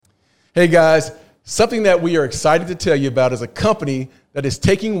Hey guys, something that we are excited to tell you about is a company that is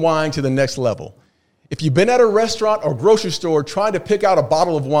taking wine to the next level. If you've been at a restaurant or grocery store trying to pick out a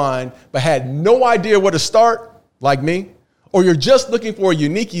bottle of wine but had no idea where to start, like me, or you're just looking for a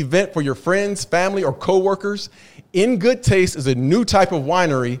unique event for your friends, family, or coworkers, In Good Taste is a new type of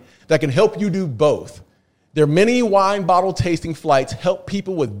winery that can help you do both. Their mini wine bottle tasting flights help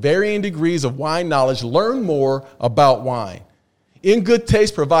people with varying degrees of wine knowledge learn more about wine. In Good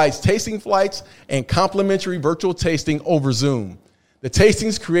Taste provides tasting flights and complimentary virtual tasting over Zoom. The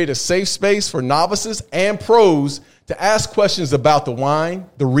tastings create a safe space for novices and pros to ask questions about the wine,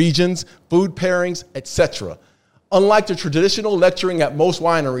 the regions, food pairings, etc. Unlike the traditional lecturing at most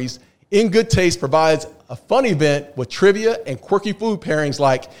wineries, In Good Taste provides a fun event with trivia and quirky food pairings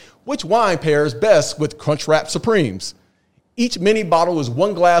like which wine pairs best with Crunchwrap Supremes. Each mini bottle is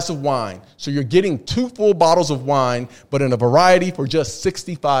one glass of wine, so you're getting 2 full bottles of wine, but in a variety for just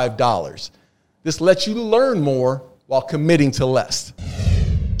 $65. This lets you learn more while committing to less.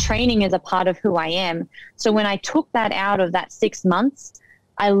 Training is a part of who I am. So when I took that out of that 6 months,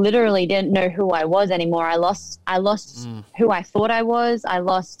 I literally didn't know who I was anymore. I lost who I thought I was.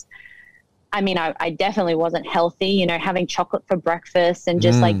 I definitely wasn't healthy, having chocolate for breakfast and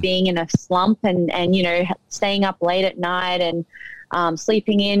just like being in a slump and staying up late at night and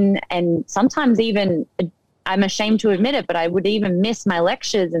sleeping in. And sometimes even, I'm ashamed to admit it, but I would even miss my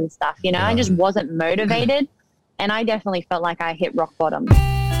lectures and stuff. I just wasn't motivated. And I definitely felt like I hit rock bottom.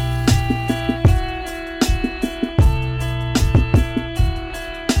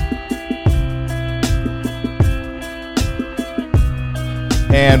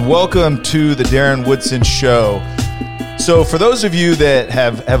 And welcome to the Darren Woodson Show. So for those of you that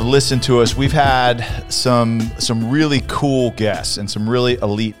have listened to us, we've had some really cool guests and some really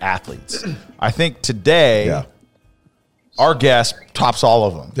elite athletes. I think today, our guest tops all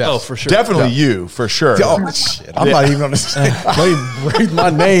of them. Yes. Oh, for sure. Definitely you, for sure. Oh, shit. I'm not even on this. Let me read my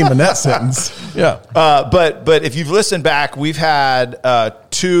name in that sentence. Yeah. But if you've listened back, we've had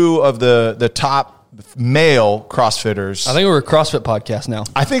 2 of the top male CrossFitters. I think we're a CrossFit podcast now.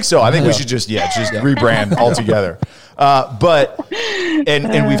 I think so. I think we should just rebrand altogether.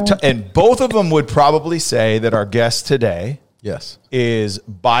 And both of them would probably say that our guest today, is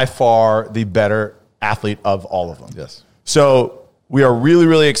by far the better athlete of all of them. Yes. So we are really,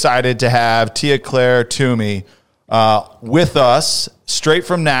 really excited to have Tia-Claire Toomey with us, straight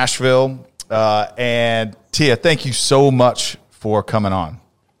from Nashville. And Tia, thank you so much for coming on.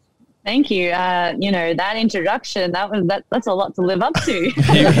 Thank you. That introduction, that's a lot to live up to.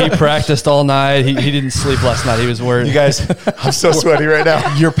 He practiced all night. He didn't sleep last night. He was worried. You guys, I'm so sweaty right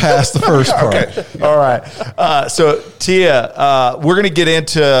now. You're past the first part. Okay. All right. So Tia, we're going to get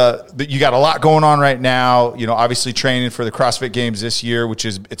into you got a lot going on right now, obviously training for the CrossFit Games this year,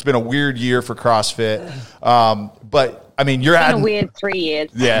 it's been a weird year for CrossFit. But I mean, you're adding a weird 3 years.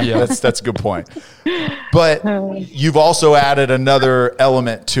 Yeah, that's a good point. But you've also added another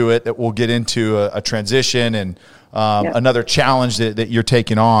element to it that we'll get into a transition and another challenge that you're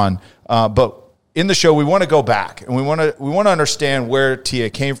taking on. But in the show, we want to go back and we want to understand where Tia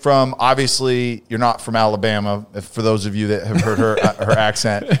came from. Obviously, you're not from Alabama. For those of you that have heard her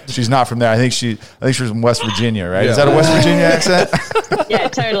accent, she's not from there. I think she's from West Virginia, right? Yeah. Is that a West Virginia accent? Yeah,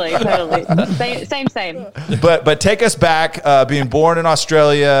 totally. Same. But take us back, being born in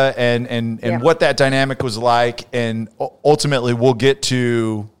Australia and what that dynamic was like, and ultimately we'll get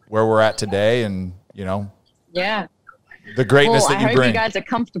to where we're at today, and the greatness that you bring. I hope you guys are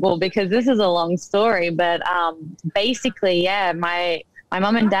comfortable because this is a long story, but basically, my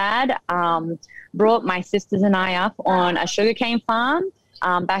mom and dad brought my sisters and I up on a sugarcane farm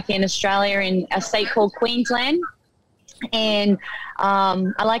back in Australia in a state called Queensland. And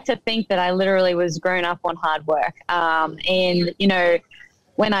I like to think that I literally was grown up on hard work.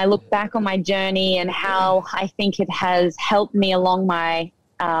 When I look back on my journey and how I think it has helped me along my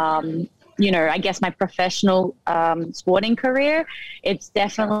I guess my professional sporting career, it's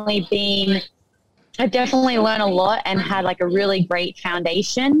definitely been, I've definitely learned a lot and had like a really great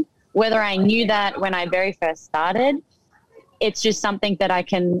foundation. Whether I knew that when I very first started, it's just something that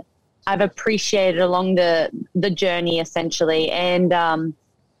I've appreciated along the journey essentially. And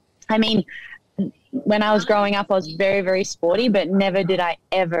when I was growing up, I was very, very sporty, but never did I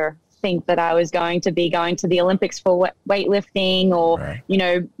ever think that I was going to be going to the Olympics for weightlifting or,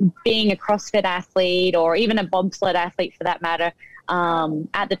 being a CrossFit athlete or even a bobsled athlete for that matter.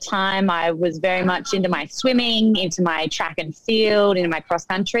 At the time, I was very much into my swimming, into my track and field, into my cross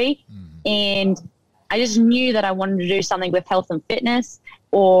country. And I just knew that I wanted to do something with health and fitness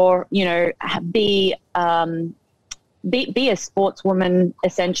or, be be a sportswoman,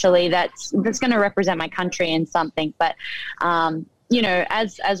 essentially, that's going to represent my country in something. But, you know,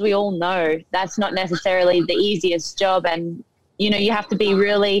 as we all know, that's not necessarily the easiest job. And, you know, you have to be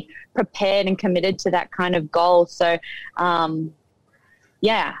really prepared and committed to that kind of goal. So,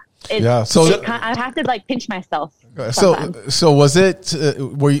 yeah. So I have to like pinch myself. So was it?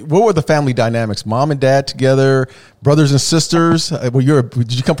 What were the family dynamics? Mom and dad together, brothers and sisters.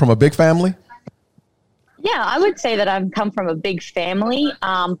 Did you come from a big family? Yeah, I would say that I've come from a big family,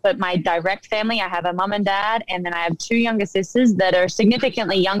 but my direct family, I have a mom and dad, and then I have 2 younger sisters that are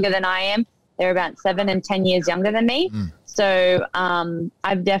significantly younger than I am. They're about 7 and 10 years younger than me. So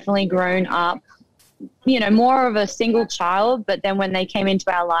I've definitely grown up, you know, more of a single child, but then when they came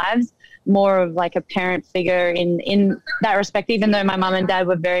into our lives, more of like a parent figure in that respect, even though my mom and dad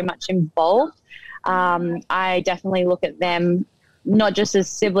were very much involved. I definitely look at them not just as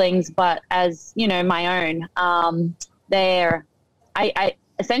siblings, but as, you know, my own.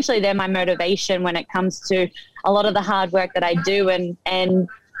 Essentially they're my motivation when it comes to a lot of the hard work that I do, and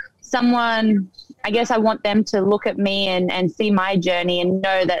someone, I guess I want them to look at me and see my journey and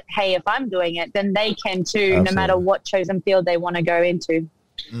know that, hey, if I'm doing it, then they can too. Absolutely. No matter what chosen field they want to go into.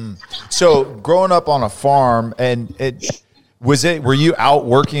 So growing up on a farm, and were you out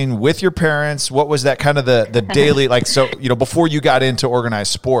working with your parents? What was that kind of the daily, like, so, you know, before you got into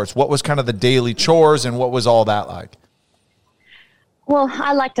organized sports, what was kind of the daily chores and what was all that like? Well,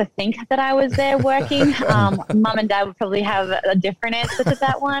 I like to think that I was there working. Mom and dad would probably have a different answer to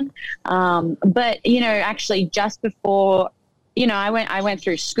that one. But, you know, actually just before, you know, I went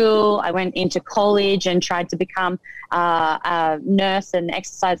through school, I went into college and tried to become a nurse and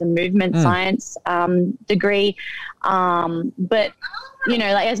exercise and movement science degree. But, you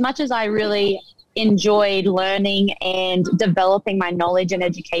know, like, as much as I really enjoyed learning and developing my knowledge and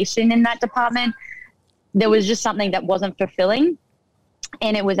education in that department, there was just something that wasn't fulfilling.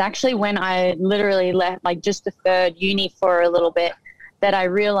 And it was actually when I literally left, like, just deferred uni for a little bit, that I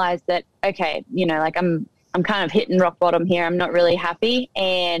realized that, okay, you know, like, I'm kind of hitting rock bottom here. I'm not really happy,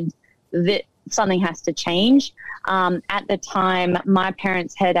 and that something has to change. At the time, my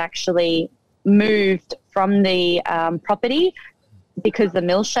parents had actually moved from the property because the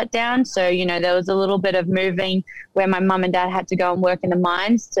mill shut down. So, you know, there was a little bit of moving where my mum and dad had to go and work in the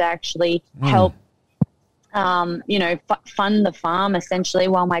mines to actually help, you know, fund the farm essentially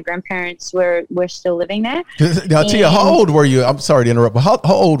while my grandparents were still living there. Now, Tia, how old were you? I'm sorry to interrupt, but how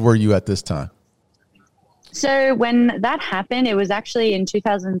old were you at this time? So when that happened, it was actually in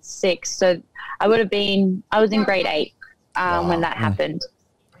 2006. So I was in grade 8 when that happened.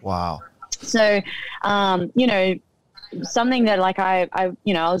 Wow. So, you know, something that, like, I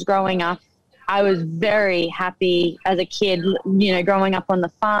was growing up, I was very happy as a kid, you know, growing up on the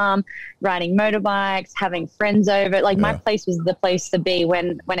farm, riding motorbikes, having friends over. Like, my place was the place to be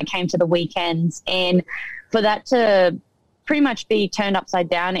when it came to the weekends. And for that to pretty much be turned upside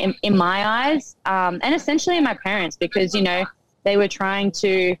down in my eyes, and essentially in my parents, because, you know, they were trying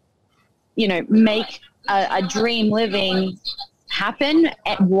to, you know, make a dream living happen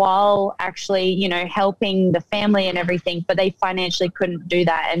while actually, you know, helping the family and everything, but they financially couldn't do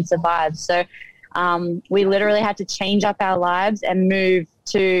that and survive. So we literally had to change up our lives and move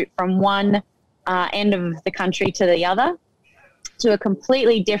from one end of the country to the other, to a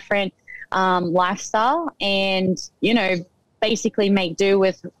completely different lifestyle, and, you know, basically make do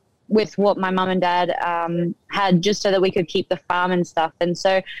with what my mum and dad had, just so that we could keep the farm and stuff. And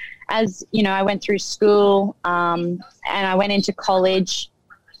so, as you know, I went through school and I went into college.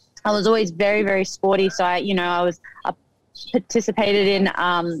 I was always very, very sporty. So I participated in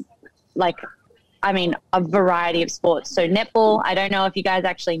a variety of sports. So netball. I don't know if you guys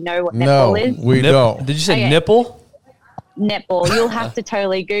actually know what netball is. No, we don't. Did you say nipple? Netball. You'll have to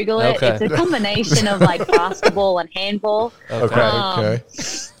totally Google it. Okay. It's a combination of like basketball and handball. Okay.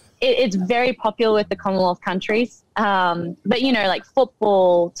 It's very popular with the Commonwealth countries. But, you know, like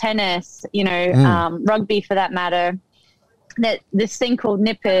football, tennis, you know, rugby for that matter, this thing called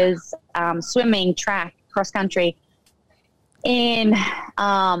nippers, swimming, track, cross country. And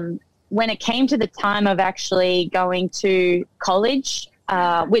when it came to the time of actually going to college,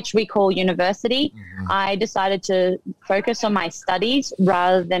 which we call university, I decided to focus on my studies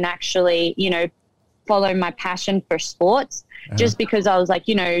rather than actually, you know, follow my passion for sports, just because I was like,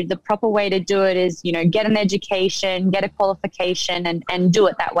 you know, the proper way to do it is, you know, get an education, get a qualification, and do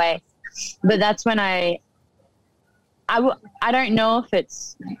it that way. But that's when I don't know if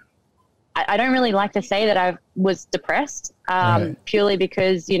it's, I don't really like to say that I was depressed, purely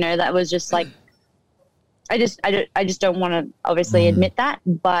because, you know, that was just like I just don't want to obviously admit that,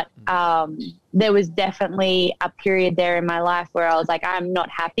 but there was definitely a period there in my life where I was like, I'm not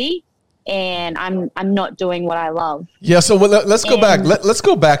happy and I'm not doing what I love. Yeah. So let's go back. Let's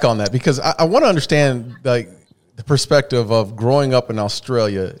go back on that, because I want to understand like the perspective of growing up in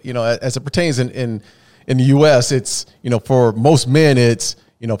Australia, you know, as it pertains in the US. It's, you know, for most men, it's,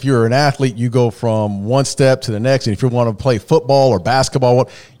 you know, if you're an athlete, you go from one step to the next. And if you want to play football or basketball,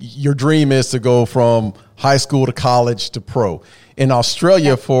 your dream is to go from high school to college to pro. In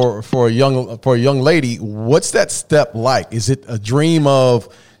Australia, for a young lady, what's that step like? Is it a dream of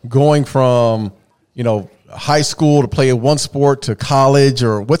going from, you know, high school to play one sport to college,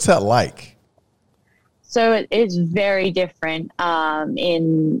 or what's that like? So it is very different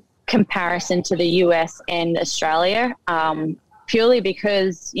in comparison to the US and Australia. Purely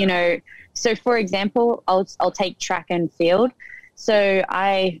because, you know, so for example, I'll take track and field. So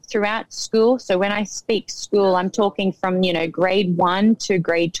throughout school, so when I speak school, I'm talking from, you know, grade 1 to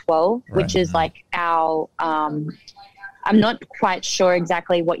grade 12, right, which is like our, I'm not quite sure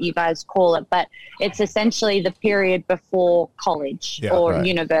exactly what you guys call it, but it's essentially the period before college or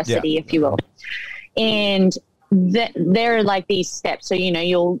university, if you will. And there are like these steps. So, you know,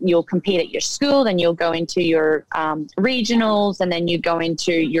 you'll compete at your school, then you'll go into your regionals, and then you go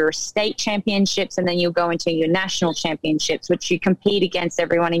into your state championships, and then you'll go into your national championships, which you compete against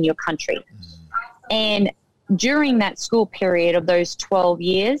everyone in your country. And during that school period of those 12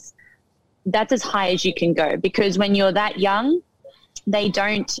 years, that's as high as you can go, because when you're that young, you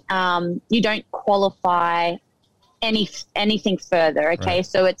don't qualify anything further. Okay. Right.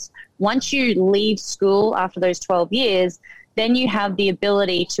 So it's, once you leave school after those 12 years, then you have the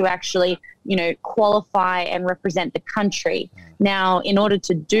ability to actually, you know, qualify and represent the country. Now, in order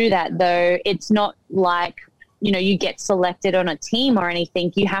to do that, though, it's not like, you know, you get selected on a team or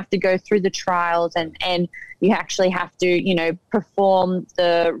anything. You have to go through the trials, and you actually have to, you know, perform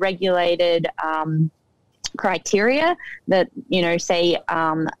the regulated criteria that, you know, say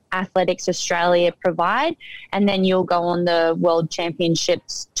Athletics Australia provide, and then you'll go on the World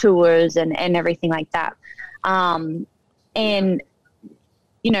Championships tours and everything like that. And,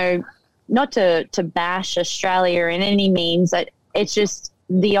 you know, not to bash Australia in any means, it's just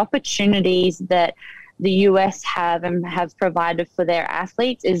the opportunities that the US have and have provided for their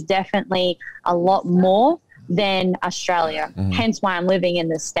athletes is definitely a lot more than Australia. Hence why I'm living in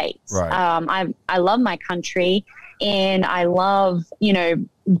the States. Right. I love my country, and I love, you know,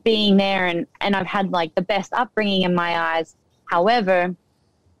 being there, and I've had like the best upbringing in my eyes. However,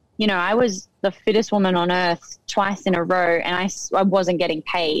 you know, I was the fittest woman on earth twice in a row, and I wasn't getting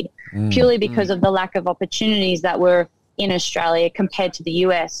paid purely because of the lack of opportunities that were in Australia compared to the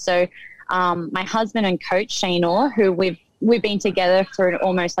US. So my husband and coach, Shane Orr, who we've been together for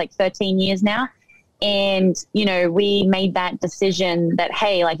almost like 13 years now. And, you know, we made that decision that,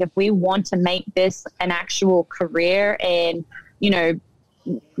 hey, like if we want to make this an actual career and, you know,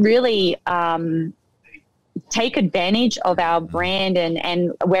 really take advantage of our brand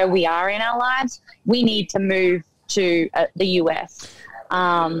and where we are in our lives, we need to move to the US.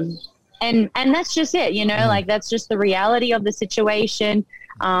 And that's just it, you know, like that's just the reality of the situation.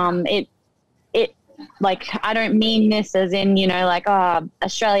 Like, I don't mean this as in, you know, like, oh,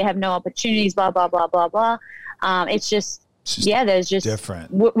 Australia have no opportunities, blah, blah, blah, blah, blah. It's just there's just different.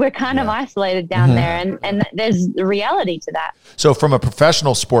 We're kind of isolated down there, and there's the reality to that. So from a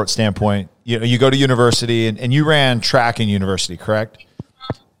professional sports standpoint, you know, you go to university and you ran track in university, correct?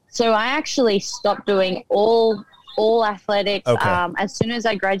 So I actually stopped doing all athletics as soon as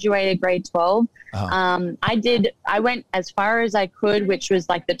I graduated grade 12. I went as far as I could, which was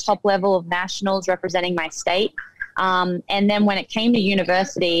like the top level of nationals representing my state. And then when it came to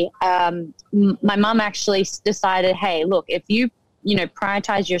university, my mom actually decided, hey, look, if you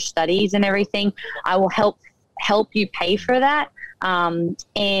prioritize your studies and everything, I will help you pay for that.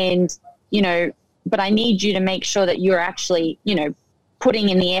 And, you know, but I need you to make sure that you're actually, you know, putting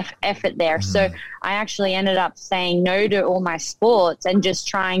in the effort there. So I actually ended up saying no to all my sports and just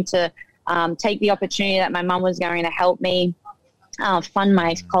trying to take the opportunity that my mom was going to help me fund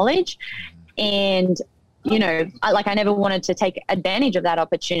my college. And, you know, I never wanted to take advantage of that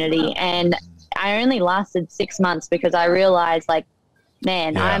opportunity. And I only lasted 6 months because I realized, like,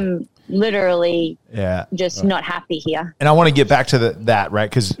 man, I'm literally just not happy here. And I want to get back to that, right?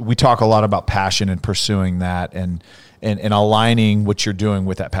 Because we talk a lot about passion and pursuing that and aligning what you're doing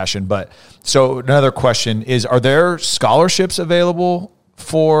with that passion. But so another question is, are there scholarships available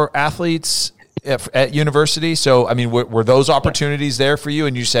for athletes at university? So, I mean, were those opportunities there for you?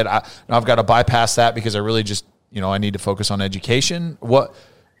 And you said, I've got to bypass that because I really just, you know, I need to focus on education. What?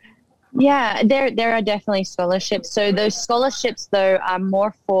 Yeah, there are definitely scholarships. So those scholarships, though, are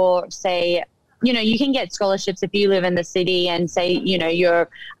more for, say, you can get scholarships if you live in the city and say, you're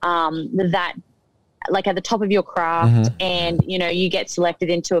that like at the top of your craft, and you get selected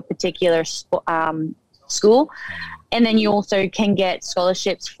into a particular school. And then you also can get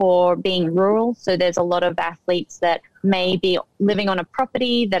scholarships for being rural. So there's a lot of athletes that may be living on a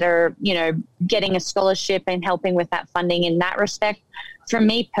property that are, getting a scholarship and helping with that funding in that respect. For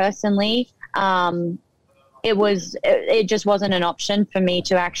me personally, it just wasn't an option for me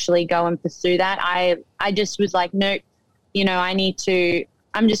to actually go and pursue that. I just was like, nope,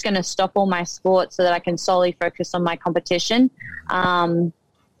 I'm just going to stop all my sports so that I can solely focus on my competition. And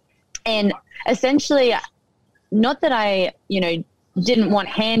essentially, not that I, didn't want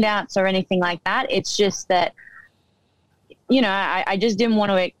handouts or anything like that. It's just that, I just didn't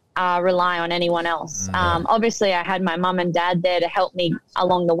want to rely on anyone else. Obviously, I had my mum and dad there to help me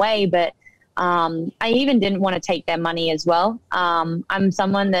along the way, but I even didn't want to take their money as well. I'm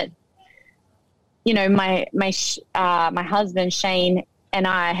someone that, my husband, Shane, and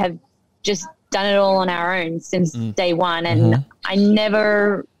I have just done it all on our own since day one. And I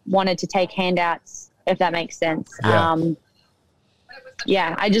never wanted to take handouts, if that makes sense. I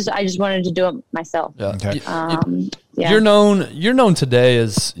just wanted to do it myself. Yeah. Okay. You're known today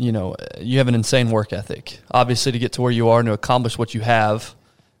as, you have an insane work ethic. Obviously, to get to where you are and to accomplish what you have,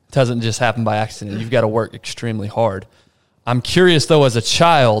 it doesn't just happen by accident. You've got to work extremely hard. I'm curious, though, as a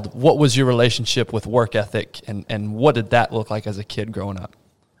child, what was your relationship with work ethic, and what did that look like as a kid growing up?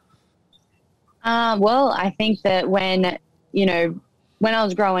 Well, I think that when I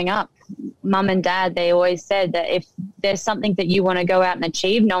was growing up, mum and dad, they always said that if there's something that you want to go out and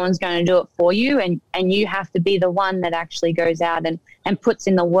achieve, no one's going to do it for you, and you have to be the one that actually goes out and puts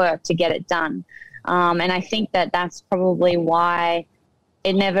in the work to get it done. And I think that that's probably why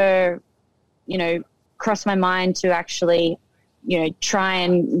it never, crossed my mind to actually, try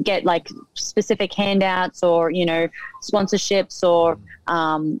and get like specific handouts or, sponsorships or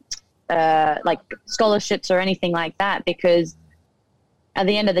like scholarships or anything like that, because at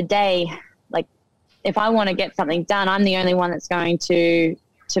the end of the day, like if I want to get something done, I'm the only one that's going to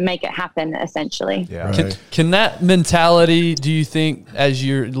make it happen, essentially. Yeah. Can that mentality, do you think, as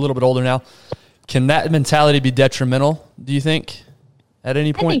you're a little bit older now, can that mentality be detrimental, do you think, at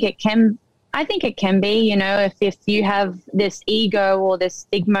any point? I think it can be, if you have this ego or this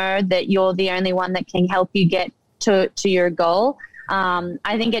stigma that you're the only one that can help you get to your goal.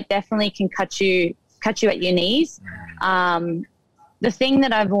 I think it definitely can cut you at your knees. The thing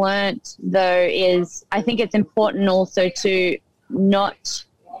that I've learned, though, is I think it's important also to not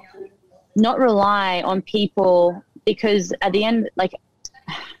rely on people, because at the end, like,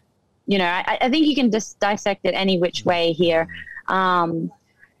 I think you can just dissect it any which way here.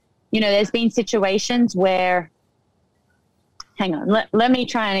 There's been situations where, hang on, let me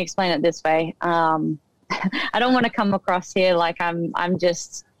try and explain it this way. I don't want to come across here like I'm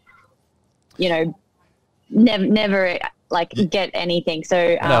just, never like get anything. So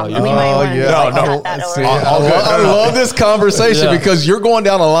we might want to cut that or I love this conversation because you're going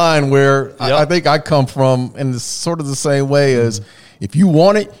down a line where I think I come from in sort of the same way as if you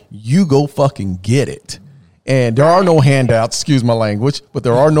want it, you go fucking get it. And there are no handouts, excuse my language, but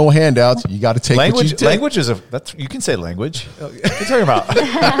there are no handouts. You got to take what you take. Language is you can say language. What are you talking about?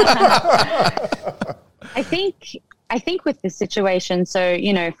 I think with this situation, so,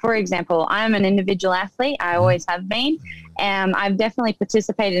 for example, I'm an individual athlete. I always have been. I've definitely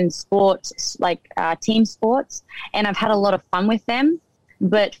participated in sports, like team sports, and I've had a lot of fun with them.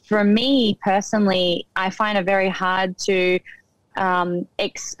 But for me personally, I find it very hard to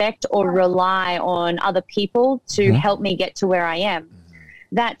expect or rely on other people to help me get to where I am.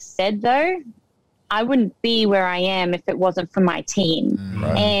 That said, though, I wouldn't be where I am if it wasn't for my team.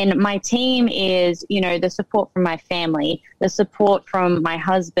 Right. And my team is, the support from my family, the support from my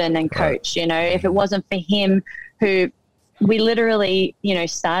husband and coach. If it wasn't for him, who we literally,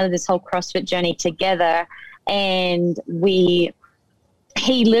 started this whole CrossFit journey together, and he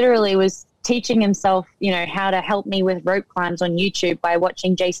literally was teaching himself, how to help me with rope climbs on YouTube by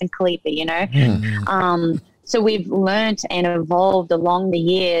watching Jason Khalipa, So we've learned and evolved along the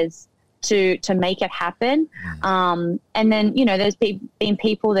years to make it happen. And then, there's been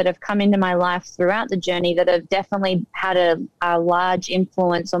people that have come into my life throughout the journey that have definitely had a large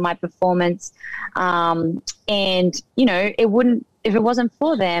influence on my performance. And, if it wasn't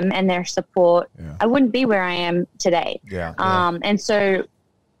for them and their support, I wouldn't be where I am today. And so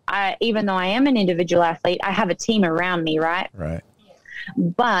even though I am an individual athlete, I have a team around me, right? Right.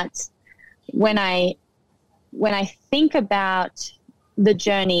 But when I think about, the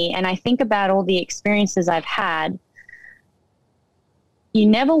journey and I think about all the experiences I've had, you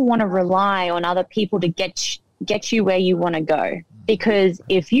never want to rely on other people to get you where you want to go. Because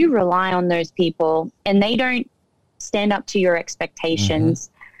if you rely on those people and they don't stand up to your expectations,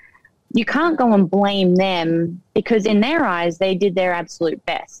 you can't go and blame them, because in their eyes, they did their absolute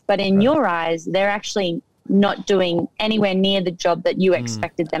best. But in your eyes, they're actually not doing anywhere near the job that you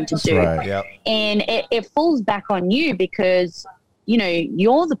expected them to do. Right. Yep. And it falls back on you, because, you know,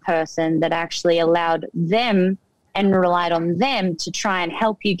 you're the person that actually allowed them and relied on them to try and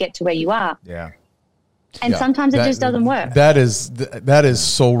help you get to where you are. Yeah. And sometimes it just doesn't work. That is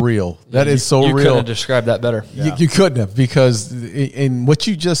so real. That is so you real. You couldn't have described that better. You couldn't have, because in what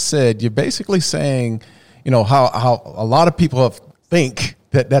you just said, you're basically saying, you know, how a lot of people think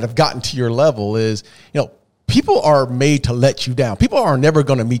that have gotten to your level is, you know, people are made to let you down. People are never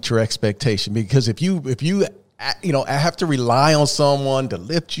going to meet your expectation, because if you have to rely on someone to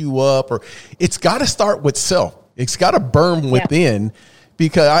lift you up, or it's got to start with self. It's got to burn within.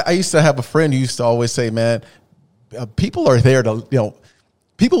 Because I used to have a friend who used to always say, man, people are there to, you know,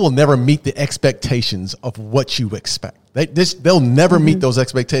 people will never meet the expectations of what you expect. They'll never meet those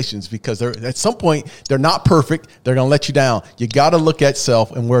expectations, because at some point they're not perfect. They're going to let you down. You got to look at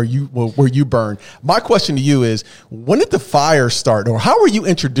self and where you burn. My question to you is, when did the fire start, or how were you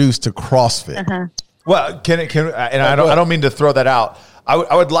introduced to CrossFit? Well, can and I don't mean to throw that out.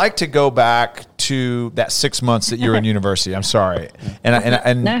 I would like to go back to that 6 months that you were in university. I'm sorry,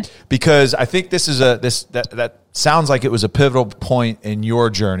 and because I think this is that sounds like it was a pivotal point in your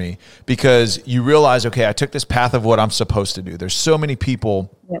journey, because you realize, okay, I took this path of what I'm supposed to do. There's so many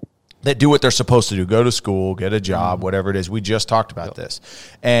people that do what they're supposed to do: go to school, get a job, whatever it is. We just talked about this,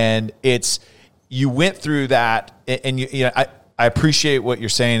 and you went through that, and I appreciate what you're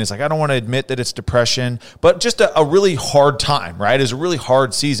saying. It's like, I don't want to admit that it's depression, but just a really hard time, right? It's a really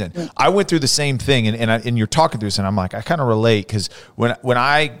hard season. I went through the same thing, and you're talking through this, and I'm like, I kind of relate, because when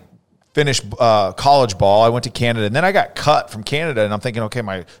I finished college ball, I went to Canada, and then I got cut from Canada, and I'm thinking, okay,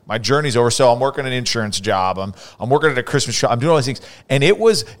 my journey's over, so I'm working an insurance job, I'm working at a Christmas shop, I'm doing all these things, and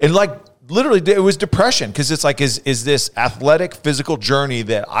literally, it was depression, because it's like, is this athletic, physical journey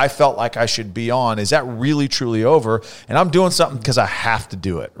that I felt like I should be on, is that really, truly over? And I'm doing something because I have to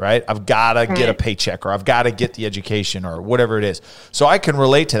do it, right? I've got to get a paycheck, or I've got to get the education, or whatever it is. So I can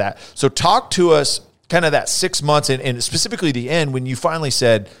relate to that. So talk to us kind of that 6 months, and specifically the end, when you finally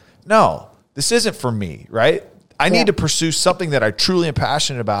said, no, this isn't for me, right? I need to pursue something that I truly am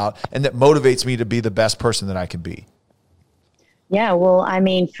passionate about, and that motivates me to be the best person that I can be. Yeah, well, I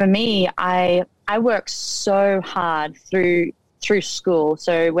mean, for me, I worked so hard through school.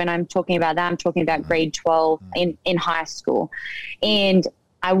 So when I'm talking about that, I'm talking about grade 12 in high school. And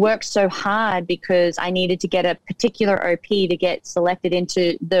I worked so hard because I needed to get a particular OP to get selected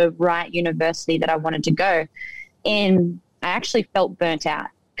into the right university that I wanted to go. And I actually felt burnt out,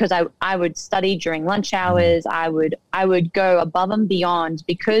 because I would study during lunch hours. I would go above and beyond,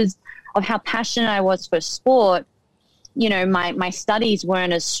 because of how passionate I was for sport. You know, my studies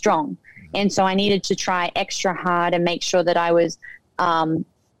weren't as strong. And so I needed to try extra hard and make sure that I was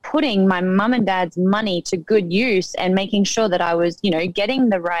putting my mum and dad's money to good use, and making sure that I was, you know, getting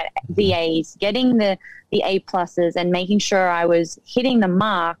the right VAs, getting the A pluses, and making sure I was hitting the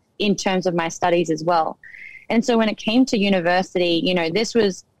mark in terms of my studies as well. And so when it came to university, you know, this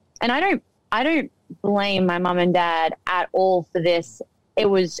was, and I don't blame my mum and dad at all for this. It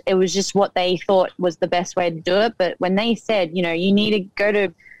was just what they thought was the best way to do it. But when they said, you know, you need to go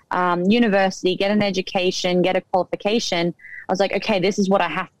to university, get an education, get a qualification, I was like, okay, this is what I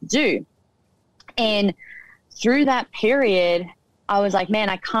have to do. And through that period, I was like, man,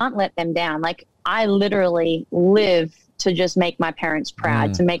 I can't let them down. Like, I literally live to just make my parents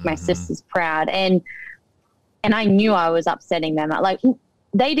proud, to make my sisters proud. And I knew I was upsetting them. Like,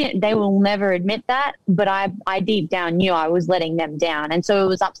 they will never admit that, but I deep down knew I was letting them down. And so it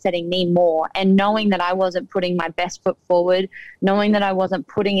was upsetting me more. And knowing that I wasn't putting my best foot forward, knowing that I wasn't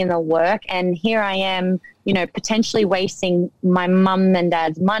putting in the work, and here I am, you know, potentially wasting my mum and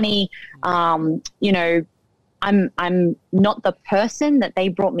dad's money. You know, I'm not the person that they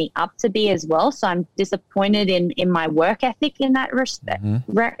brought me up to be as well. So I'm disappointed in my work ethic in that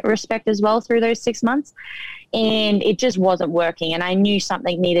respect as well through those 6 months. And it just wasn't working. And I knew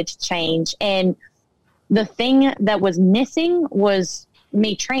something needed to change. And the thing that was missing was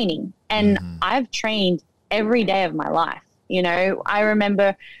me training. And I've trained every day of my life. You know, I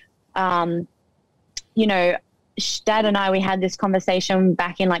remember, you know, Dad and I, we had this conversation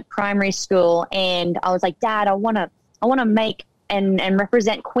back in like primary school, and I was like, Dad, I want to make and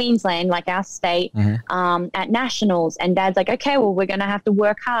represent Queensland, like our state, at nationals. And Dad's like, okay, well, we're going to have to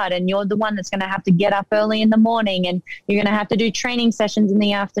work hard, and you're the one that's going to have to get up early in the morning, and you're going to have to do training sessions in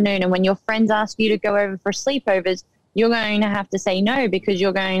the afternoon. And when your friends ask you to go over for sleepovers, you're going to have to say no because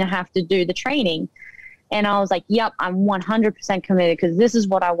you're going to have to do the training. And I was like, yep, I'm 100% committed because this is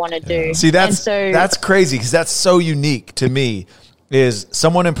what I want to do. See, that's crazy because that's so unique to me, is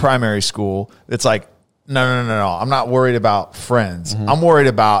someone in primary school that's like, no. I'm not worried about friends. I'm worried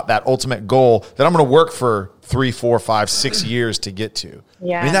about that ultimate goal that I'm going to work for 3, 4, 5, 6 years to get to.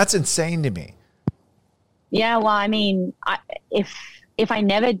 Yeah. I mean, that's insane to me. Yeah, well, I mean, if I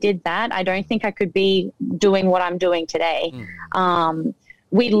never did that, I don't think I could be doing what I'm doing today.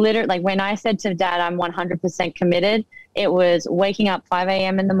 We literally, like when I said to Dad, I'm 100% committed, it was waking up 5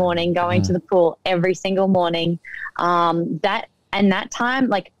 a.m. in the morning, going to the pool every single morning. That time,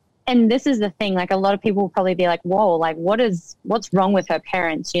 like, and this is the thing, like a lot of people will probably be like, whoa, like what's wrong with her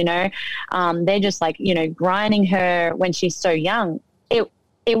parents? You know, they're just like, you know, grinding her when she's so young.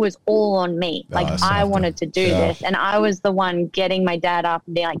 It was all on me. Like I wanted to do this. And I was the one getting my dad up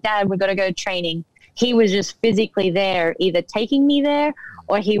and being like, Dad, we got to go to training. He was just physically there, either taking me there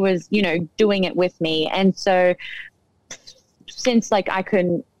or he was, you know, doing it with me. And so since like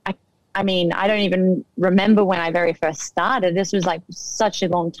I mean, I don't even remember when I very first started. This was like such a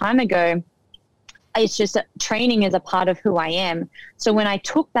long time ago. It's just training is a part of who I am. So when I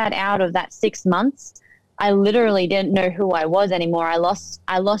took that out of that 6 months, I literally didn't know who I was anymore. I lost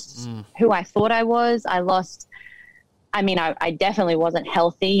who I thought I was. I definitely wasn't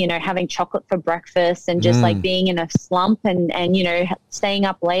healthy, you know, having chocolate for breakfast and just like being in a slump and, you know, staying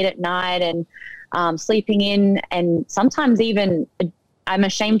up late at night and sleeping in. And sometimes even, I'm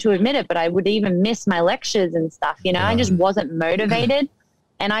ashamed to admit it, but I would even miss my lectures and stuff. You know, I just wasn't motivated.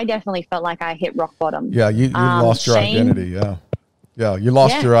 And I definitely felt like I hit rock bottom. Yeah, you lost your identity. Yeah, you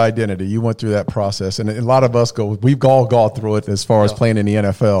lost your identity. You went through that process. And a lot of us we've all gone through it as far as playing in the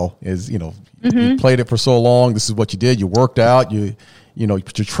NFL is, you know, you played it for so long. This is what you did. You worked out, you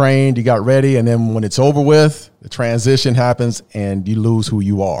trained, you got ready. And then when it's over with, the transition happens and you lose who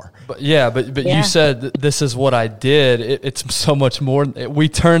you are. But you said this is what I did. It's so much more. We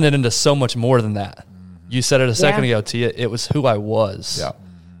turned it into so much more than that. You said it a second ago, Tia. It was who I was. Yeah.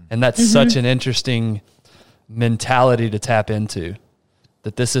 And that's such an interesting mentality to tap into,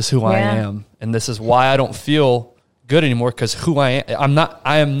 that this is who I am. And this is why I don't feel good anymore, because who I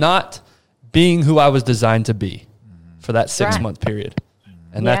am not being who I was designed to be for that 6 month period.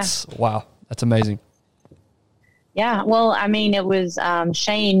 And that's amazing. Yeah. Well, I mean, it was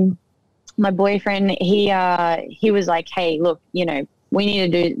Shane, my boyfriend, he was like, hey, look, you know, we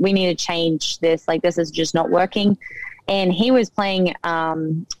need to change this. Like, this is just not working. And he was playing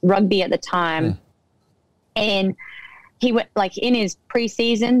rugby at the time. And he went, like, in his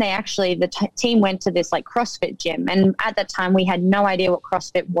preseason, the team went to this like CrossFit gym. And at that time we had no idea what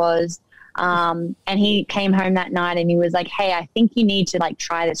CrossFit was. And he came home that night and he was like, hey, I think you need to like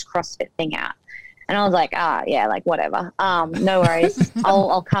try this CrossFit thing out. And I was like, yeah, like whatever. No worries.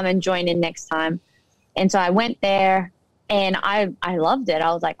 I'll come and join in next time. And so I went there and I loved it.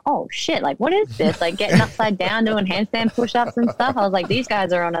 I was like, oh shit, like what is this? Like getting upside down, doing handstand push-ups and stuff. I was like, these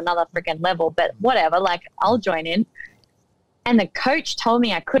guys are on another freaking level, but whatever, like I'll join in. And the coach told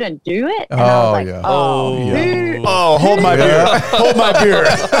me I couldn't do it. And I was like, hold my beer. Hold my beer.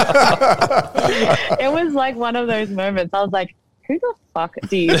 It was like one of those moments. I was like, who the fuck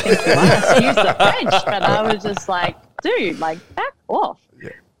do you think you are? Excuse the French. But I was just like, dude, like back off. Yeah.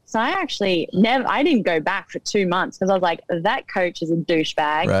 So I didn't go back for 2 months because I was like, that coach is a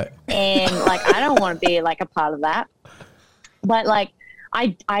douchebag. Right. And like, I don't want to be like a part of that. But like,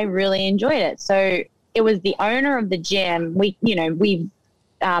 I really enjoyed it. So it was the owner of the gym. We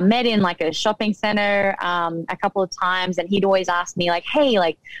met in like a shopping center a couple of times, and he'd always ask me like, hey,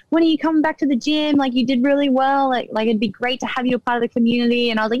 like, when are you coming back to the gym? Like, you did really well. Like it'd be great to have you a part of the community.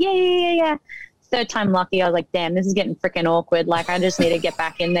 And I was like, yeah. Third time lucky. I was like, damn, this is getting freaking awkward. Like, I just need to get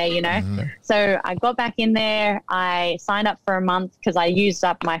back in there, you know? So I got back in there. I signed up for a month because I used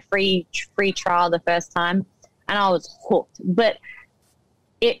up my free trial the first time, and I was hooked. But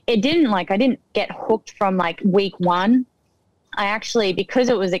it didn't, like, I didn't get hooked from like week one. I actually, because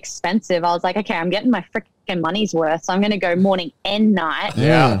it was expensive, I was like, okay, I'm getting my freaking money's worth. So I'm going to go morning and night.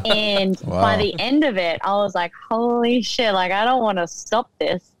 Yeah. And by the end of it, I was like, holy shit, like, I don't want to stop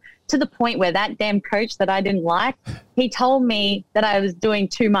this. To the point where that damn coach that I didn't like, he told me that I was doing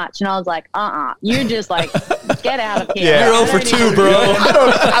too much. And I was like, you just like, get out of here. Yeah. You're 0 for 2, bro.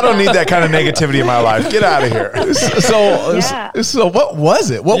 I don't need that kind of negativity in my life. Get out of here. So what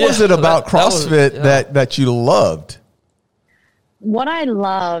was it? What was it about CrossFit that you loved? what I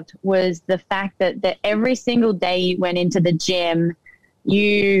loved was the fact that every single day you went into the gym,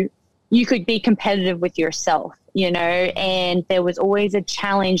 you could be competitive with yourself, and there was always a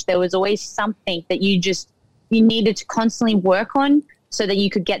challenge. There was always something that you needed to constantly work on so that you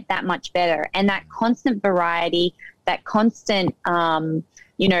could get that much better. And that constant variety, that constant,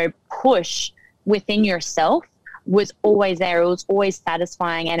 push within yourself was always there. It was always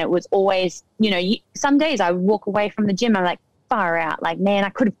satisfying. And it was always, some days I would walk away from the gym, I'm like, far out, like, man, I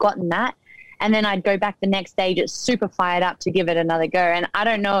could have gotten that. And then I'd go back the next day just super fired up to give it another go. And I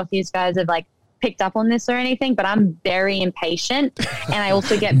don't know if these guys have like picked up on this or anything, but I'm very impatient and I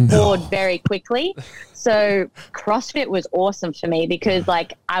also get bored very quickly. So CrossFit was awesome for me because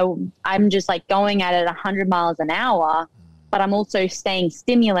like I'm just like going at it 100 miles an hour, but I'm also staying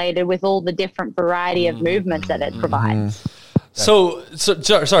stimulated with all the different variety of movements that it provides. So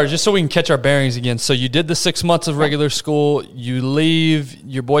sorry, just so we can catch our bearings again. So you did the 6 months of regular school, you leave,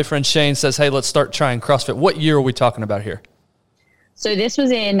 your boyfriend Shane says, hey, let's start trying CrossFit. What year are we talking about here? So this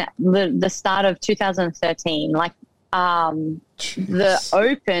was in the start of 2013, like the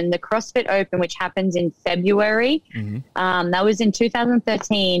CrossFit Open, which happens in February. That was in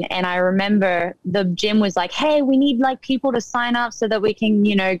 2013. And I remember the gym was like, hey, we need like people to sign up so that we can,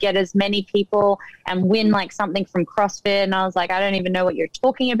 get as many people and win like something from CrossFit. And I was like, I don't even know what you're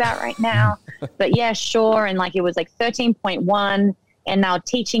talking about right now, but yeah, sure. And like, it was like 13.1 and now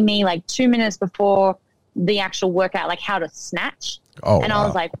teaching me like 2 minutes before the actual workout, like how to snatch. I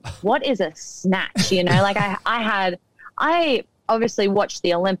was like, what is a snatch? Like I obviously watched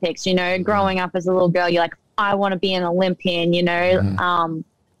the Olympics, growing up as a little girl, you're like, I want to be an Olympian,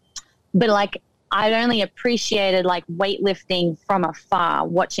 but like, I'd only appreciated like weightlifting from afar,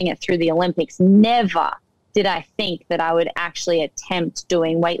 watching it through the Olympics. Never did I think that I would actually attempt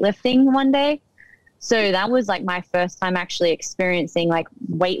doing weightlifting one day. So that was like my first time actually experiencing like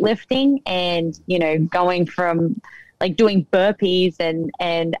weightlifting and, going from like doing burpees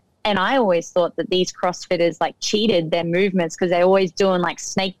and I always thought that these CrossFitters like cheated their movements because they're always doing like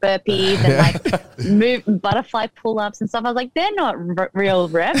snake burpees and like butterfly pull-ups and stuff. I was like, they're not real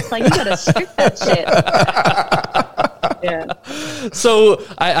reps. Like you got to strip that shit. Yeah. So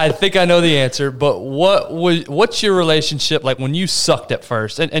I think I know the answer, but what's your relationship like when you sucked at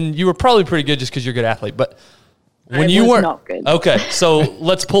first? And you were probably pretty good just because you're a good athlete, but when you weren't not good. Okay, so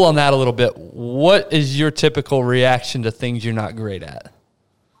let's pull on that a little bit. What is your typical reaction to things you're not great at?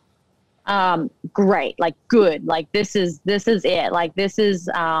 Great, like good, like this is it. Like this is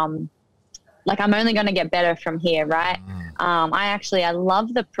like I'm only going to get better from here, right? I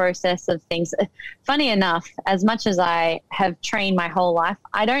love the process of things. Funny enough, as much as I have trained my whole life,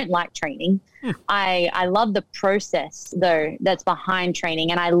 I don't like training. I love the process though that's behind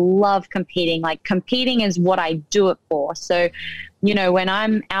training, and I love competing. Like competing is what I do it for. So, when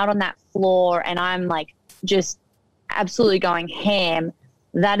I'm out on that floor and I'm like just absolutely going ham,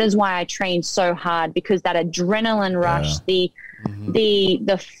 that is why I train so hard, because that adrenaline rush, the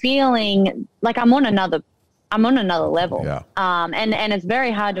feeling like I'm on another level. Yeah. And it's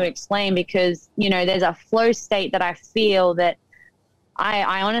very hard to explain because, there's a flow state that I feel that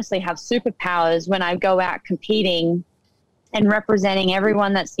I honestly have superpowers when I go out competing and representing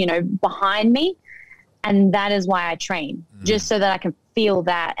everyone that's, behind me. And that is why I train, just so that I can feel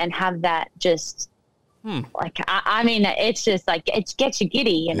that and have that just like, I mean, it's just like, it gets you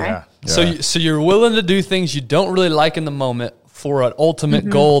giddy, Yeah. So you're willing to do things you don't really like in the moment for an ultimate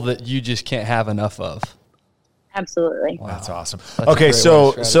goal that you just can't have enough of. Absolutely. Wow. That's awesome. Okay.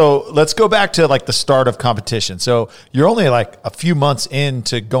 So let's go back to like the start of competition. So you're only like a few months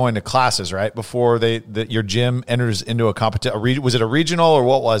into going to classes, right? Before your gym enters into a competition. Was it a regional or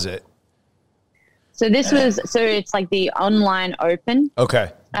what was it? So it's like the online open.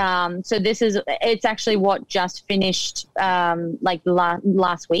 Okay. So it's actually what just finished like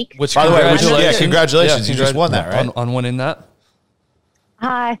last week. Which, by the way, congratulations. You just won that, right? On winning that?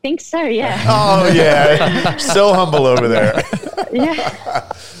 I think so, yeah. Oh, yeah. So humble over there.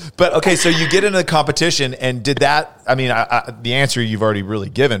 Yeah. But, okay, so you get into the competition, and did that, I mean, the answer you've already really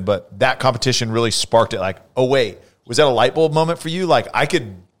given, but that competition really sparked it like, oh, wait, was that a light bulb moment for you? Like, I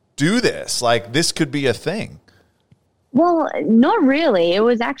could do this. Like, this could be a thing. Well, not really. It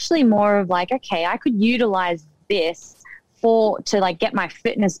was actually more of like, okay, I could utilize this to like get my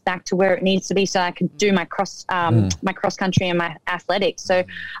fitness back to where it needs to be so I could do my cross country and my athletics. So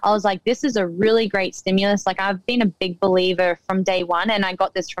I was like, this is a really great stimulus. Like I've been a big believer from day one, and I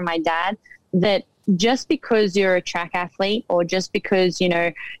got this from my dad, that just because you're a track athlete or just because,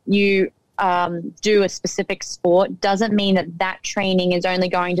 you do a specific sport doesn't mean that training is only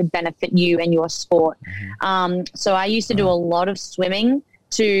going to benefit you and your sport. So I used to do a lot of swimming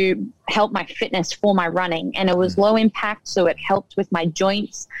to help my fitness for my running, and it was low impact, so it helped with my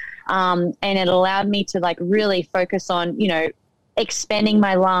joints, and it allowed me to like really focus on, you know, expanding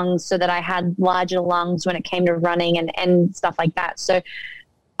my lungs so that I had larger lungs when it came to running and stuff like that. So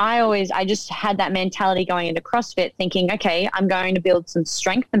I just had that mentality going into CrossFit, thinking, okay, I'm going to build some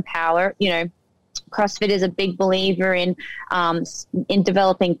strength and power. You know, CrossFit is a big believer in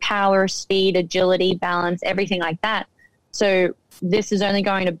developing power, speed, agility, balance, everything like that. So this is only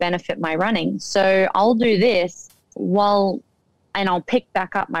going to benefit my running. So I'll do this and I'll pick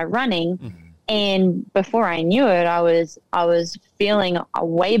back up my running. And before I knew it, I was feeling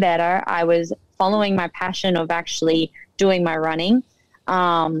way better. I was following my passion of actually doing my running.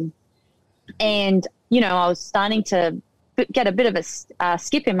 And, you know, I was starting to get a bit of a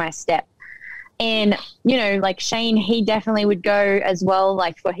skip in my step. And, you know, like Shane, he definitely would go as well,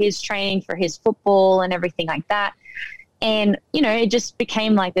 like for his training, for his football and everything like that. And, you know, it just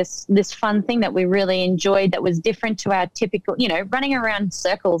became like this fun thing that we really enjoyed that was different to our typical, you know, running around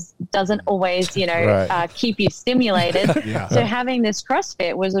circles doesn't always, you know, keep you stimulated. So having this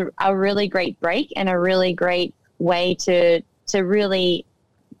CrossFit was a really great break and a really great way to really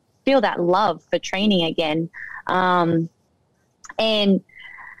feel that love for training again. And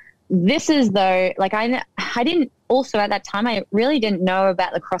this is though, like I didn't also at that time, I really didn't know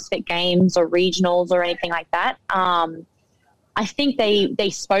about the CrossFit Games or regionals or anything like that. I think they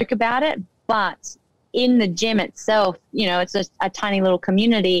spoke about it, but in the gym itself, you know, it's just a tiny little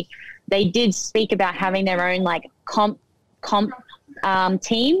community. They did speak about having their own like comp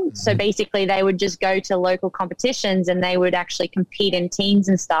team. So basically they would just go to local competitions and they would actually compete in teams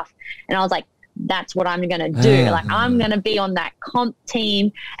and stuff. And I was like, that's what I'm going to do. Like I'm going to be on that comp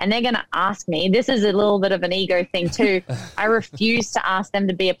team and they're going to ask me. This is a little bit of an ego thing too. I refused to ask them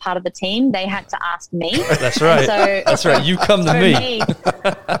to be a part of the team. They had to ask me. That's right. So that's right. You come to me.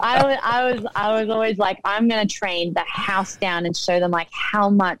 I was always like, I'm going to train the house down and show them like how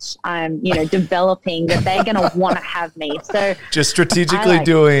much I'm, you know, developing that they're going to want to have me. So just strategically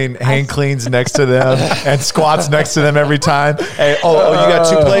doing hang cleans next to them and squats next to them every time. Hey, you got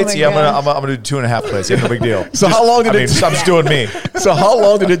 2 plates? Yeah, I'm gonna do 2.5 plates. Yeah, no big deal. So how long did I'm just doing me. So how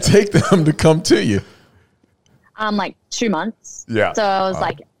long did it take them to come to you? Like 2 months. Yeah. So I was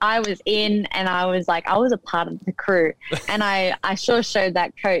like, I was in and I was like, I was a part of the crew. And I sure showed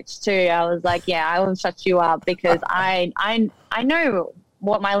that coach too. I was like, yeah, I will shut you up because I know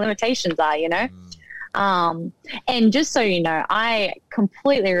what my limitations are, you know? And just so you know, I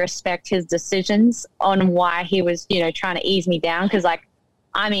completely respect his decisions on why he was, you know, trying to ease me down. Cause like,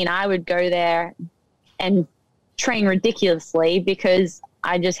 I mean, I would go there and train ridiculously because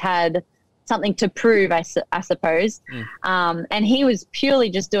I just had something to prove, I suppose. And he was purely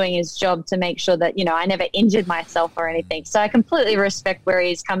just doing his job to make sure that, you know, I never injured myself or anything. So I completely respect where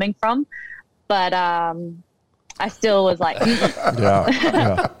he's coming from. But I still was like,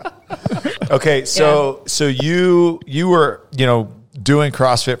 yeah. Okay, so you were, you know, doing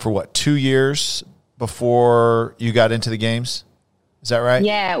CrossFit for what, 2 years before you got into the games? Is that right?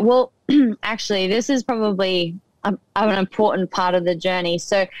 Yeah. Well, actually, this is probably an important part of the journey.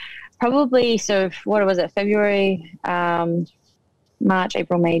 So what was it? February, March,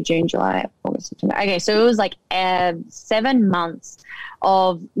 April, May, June, July, August, September. Okay. So it was like 7 months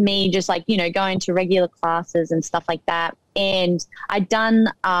of me just like, you know, going to regular classes and stuff like that. And I'd done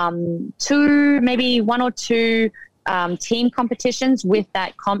 1 or 2 team competitions with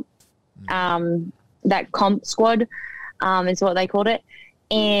that comp squad. Is what they called it.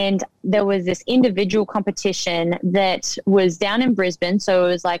 And there was this individual competition that was down in Brisbane. So it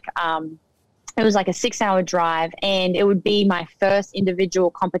was like a 6-hour drive and it would be my first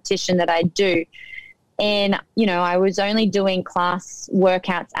individual competition that I'd do. And, you know, I was only doing class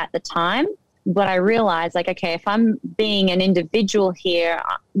workouts at the time, but I realized like, okay, if I'm being an individual here,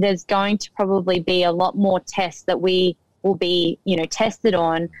 there's going to probably be a lot more tests that we will be, you know, tested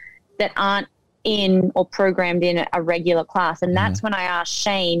on that aren't in or programmed in a regular class. And that's when I asked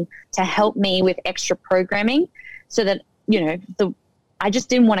Shane to help me with extra programming so that, you know, I just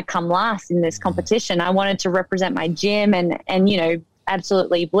didn't want to come last in this competition. I wanted to represent my gym and you know,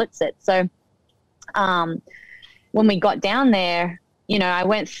 absolutely blitz it. So when we got down there, you know, I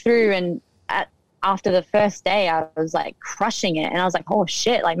went through and after the first day, I was like crushing it. And I was like, oh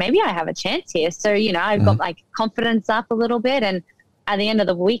shit, like maybe I have a chance here. So, you know, I got like confidence up a little bit. And at the end of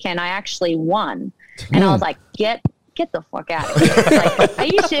the weekend, I actually won. And I was like, get the fuck out of here. Like, are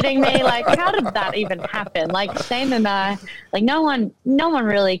you shitting me? Like, how did that even happen? Like, Shane and I, like, no one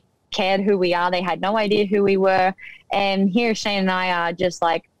really cared who we are. They had no idea who we were. And here Shane and I are just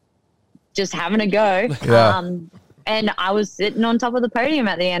having a go. Yeah. And I was sitting on top of the podium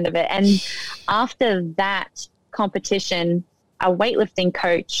at the end of it. And after that competition, a weightlifting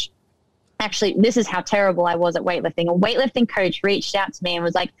coach, actually, this is how terrible I was at weightlifting. A weightlifting coach reached out to me and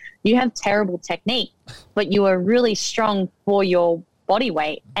was like, you have terrible technique, but you are really strong for your body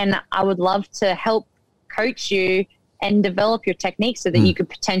weight. And I would love to help coach you and develop your technique so that you could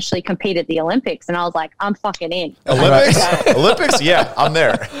potentially compete at the Olympics. And I was like, I'm fucking in. Olympics? Yeah, I'm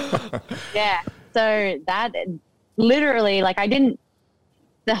there. Yeah. So that literally, like,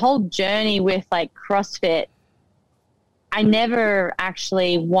 the whole journey with like CrossFit, I never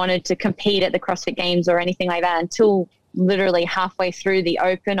actually wanted to compete at the CrossFit Games or anything like that until literally halfway through the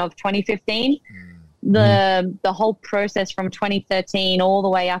Open of 2015. The whole process from 2013 all the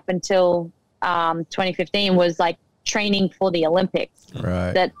way up until 2015 was like training for the Olympics.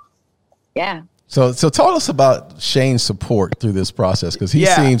 Right. Yeah. So tell us about Shane's support through this process, because he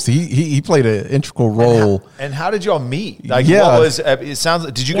seems he played an integral role. And how did y'all meet? Like, what was it? Sounds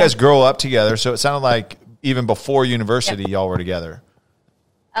like, did you guys grow up together? So it sounded like even before university, y'all were together.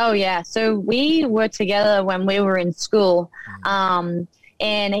 Oh yeah. So we were together when we were in school. And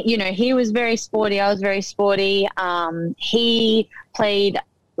you know, he was very sporty. I was very sporty. He played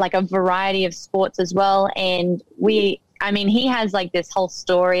like a variety of sports as well. And he has like this whole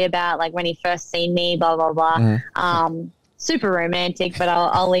story about like when he first seen me, blah, blah, blah. Super romantic, but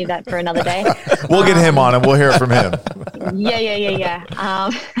I'll leave that for another day. We'll get him on and we'll hear it from him.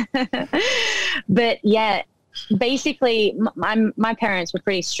 Yeah. But yeah, basically my parents were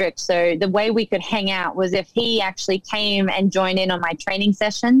pretty strict. So the way we could hang out was if he actually came and joined in on my training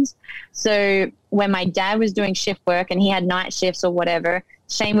sessions. So when my dad was doing shift work and he had night shifts or whatever,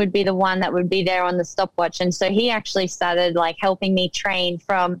 Shane would be the one that would be there on the stopwatch. And so he actually started like helping me train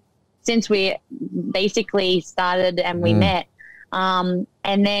since we basically started and we met. And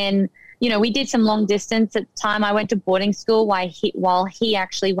then, you know, we did some long distance at the time. I went to boarding school while he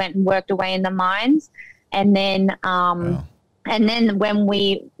actually went and worked away in the mines. And then, when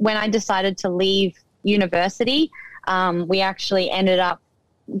I decided to leave university, we actually ended up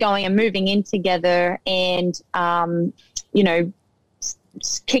going and moving in together and, you know,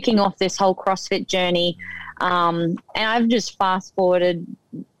 kicking off this whole CrossFit journey. And I've just fast forwarded,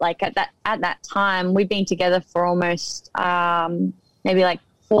 like at that time, we've been together for almost, maybe like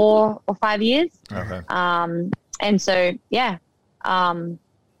 4 or 5 years. Okay. And so, yeah,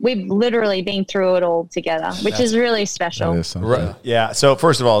 we've literally been through it all together, which is really special. That is something. Right. Yeah. So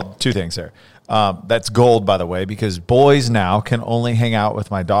first of all, 2 things there. That's gold, by the way, because boys now can only hang out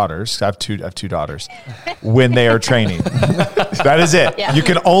with my daughters. I have two daughters when they are training. That is it. Yeah. You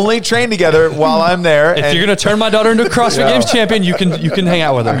can only train together while I'm there. If you're going to turn my daughter into a CrossFit Games champion, you can hang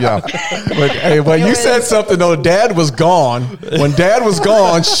out with her. Yeah. But hey, when you said something though, Dad was gone. When Dad was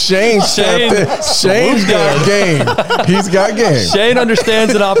gone, Shane's got game. He's got game. Shane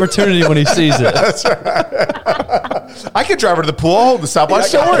understands an opportunity when he sees it. That's right. I can drive her to the pool. I'll hold the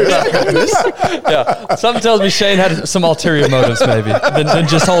stopwatch. Don't worry about this. Yeah, something tells me Shane had some ulterior motives, maybe, than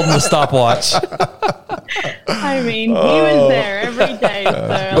just holding the stopwatch. I mean, he was there every day.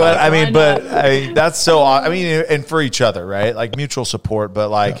 So but that's so. I mean, and for each other, right? Like mutual support, but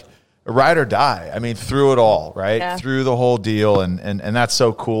like ride or die. I mean, through it all, right? Yeah. Through the whole deal, and that's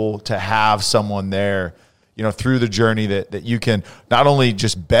so cool to have someone there. You know, through the journey that you can not only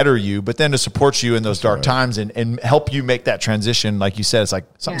just better you, but then to support you in those dark times and help you make that transition. Like you said, it's like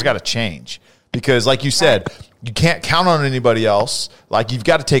something's got to change. Because like you said, you can't count on anybody else. Like you've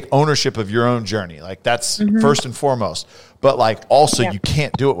got to take ownership of your own journey. Like that's first and foremost. But like also you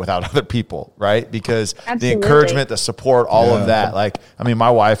can't do it without other people, right? Because the encouragement, the support, all of that. Like, I mean, my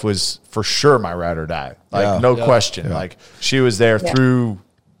wife was for sure my ride or die. Like no question. Yeah. Like she was there through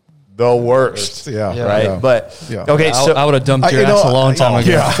the worst. Right. Yeah. But okay, so I would have dumped your ass a long time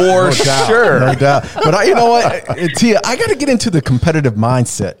ago. Yeah, for sure. No doubt. But you know what, Tia, I got to get into the competitive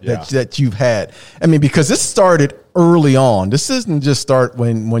mindset that you've had. I mean, because this started early on. This doesn't just start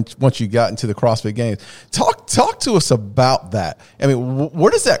once you got into the CrossFit Games. Talk to us about that. I mean, where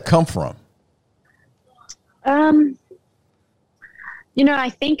does that come from? You know, I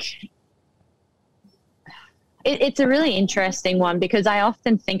think it's a really interesting one because I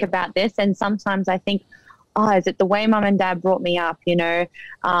often think about this and sometimes I think, is it the way mom and dad brought me up? You know,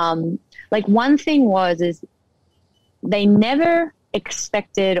 like one thing is they never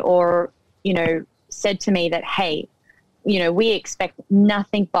expected or, you know, said to me that, hey, you know, we expect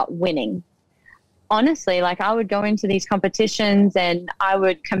nothing but winning. Honestly, like I would go into these competitions and I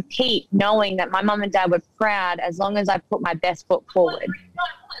would compete knowing that my mom and dad were proud as long as I put my best foot forward.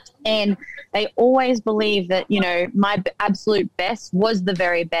 And they always believed that, you know, my absolute best was the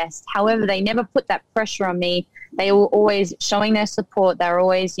very best. However, they never put that pressure on me. They were always showing their support. They were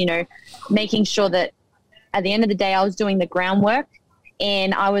always, you know, making sure that at the end of the day, I was doing the groundwork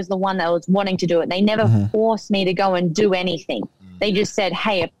and I was the one that was wanting to do it. They never forced me to go and do anything. They just said,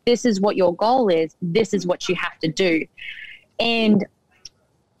 hey, if this is what your goal is, this is what you have to do. And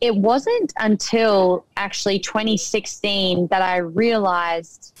it wasn't until actually 2016 that I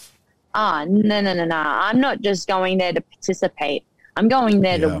realized, no. I'm not just going there to participate. I'm going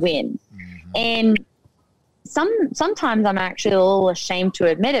there to win. And sometimes I'm actually a little ashamed to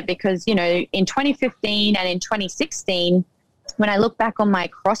admit it because, you know, in 2015 and in 2016, when I look back on my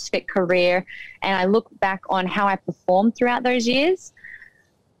CrossFit career and I look back on how I performed throughout those years,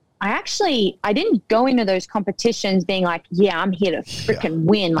 I didn't go into those competitions being like, yeah, I'm here to freaking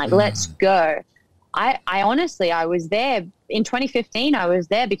win. Like, let's go. I honestly, I was there in 2015. I was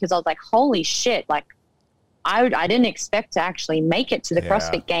there because I was like, holy shit. Like I didn't expect to actually make it to the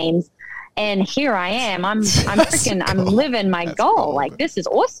CrossFit Games. And here I am. I'm living my goal. Cool. Like, this is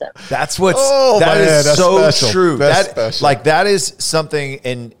awesome. That's what's, that is so true. That is something.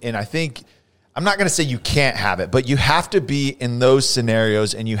 And I think, I'm not going to say you can't have it, but you have to be in those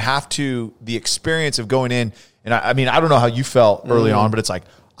scenarios and you have to, the experience of going in. And I mean, I don't know how you felt early on, but it's like,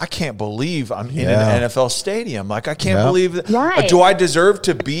 I can't believe I'm in an NFL stadium. Like, I can't believe that. Right. Do I deserve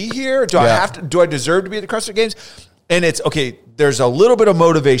to be here? Do I deserve to be at the CrossFit Games? And it's okay. There's a little bit of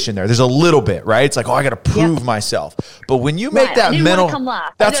motivation there. There's a little bit, right? It's like, oh, I got to prove myself. But when you make that mental,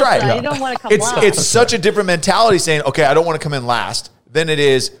 that's right. You don't want to come last. It's such a different mentality saying, okay, I don't want to come in last than it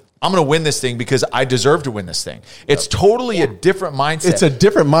is, I'm going to win this thing because I deserve to win this thing. It's totally a different mindset. It's a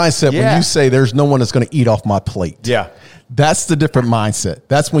different mindset when you say there's no one that's going to eat off my plate. Yeah. That's the different mindset.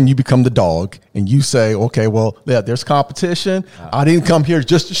 That's when you become the dog and you say, okay, well, there's competition. I didn't come here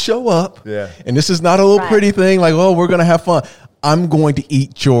just to show up. Yeah. And this is not a little pretty thing like, oh, we're going to have fun. I'm going to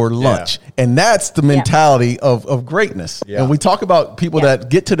eat your lunch. And that's the mentality of greatness. Yeah. And we talk about people that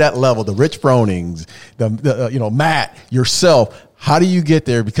get to that level, the Rich Fronings, the Matt, yourself. How do you get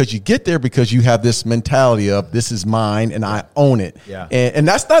there? Because you get there because you have this mentality of this is mine and I own it. Yeah. And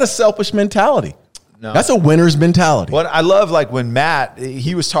that's not a selfish mentality. No. That's a winner's mentality. What I love, like when Matt,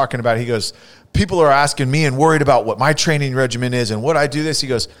 he was talking about, he goes, people are asking me and worried about what my training regimen is and what I do this. He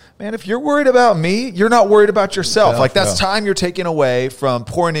goes, man, if you're worried about me, you're not worried about yourself. Like that's time you're taking away from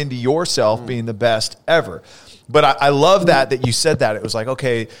pouring into yourself being the best ever. But I love that you said that. It was like,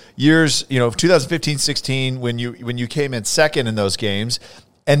 okay, years, 2015, 16, when you came in second in those games.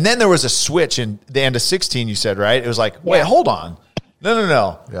 And then there was a switch in the end of 16, you said, right? It was like, wait, hold on.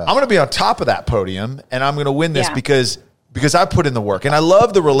 No. Yeah. I'm going to be on top of that podium and I'm going to win this because I put in the work. And I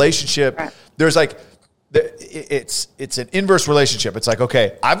love the relationship. Right. There's like, it's an inverse relationship. It's like,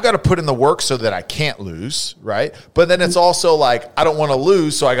 okay, I've got to put in the work so that I can't lose, right? But then it's also like, I don't want to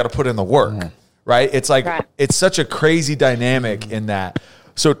lose, so I got to put in the work, right? It's like, it's such a crazy dynamic in that.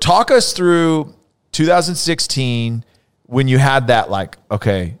 So talk us through 2016 when you had that, like,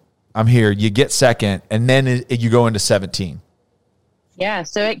 okay, I'm here, you get second, and then you go into 17. Yeah,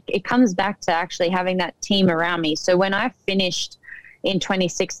 so it comes back to actually having that team around me. So when I finished in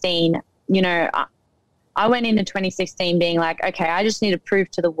 2016, I went into 2016 being like, okay, I just need to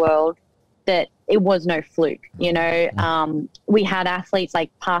prove to the world that it was no fluke. We had athletes like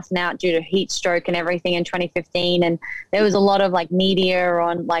passing out due to heat stroke and everything in 2015. And there was a lot of like media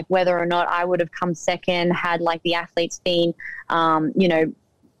on like whether or not I would have come second had like the athletes been,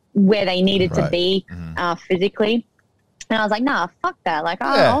 where they needed to be physically. And I was like, nah, fuck that. Like,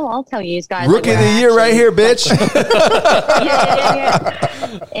 I'll tell you guys. Rookie of the year right here, bitch.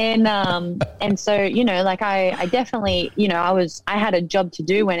 And so, like I definitely, I had a job to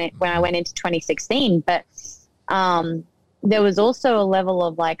do when I went into 2016, but there was also a level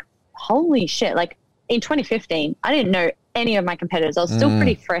of like, holy shit. Like in 2015, I didn't know any of my competitors. I was still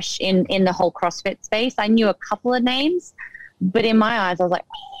pretty fresh in the whole CrossFit space. I knew a couple of names, but in my eyes, I was like,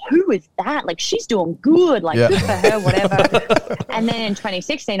 who is that? Like, she's doing good. Like, good for her, whatever. And then in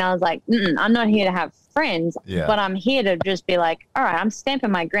 2016, I was like, I'm not here to have friends, but I'm here to just be like, all right, I'm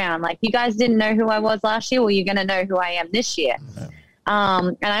stamping my ground. Like, you guys didn't know who I was last year. Well, you're going to know who I am this year.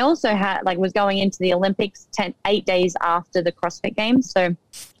 And I also was going into the Olympics 8 days after the CrossFit Games. So,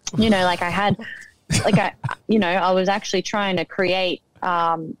 I was actually trying to create,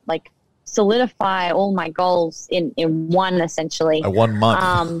 solidify all my goals in one, essentially. 1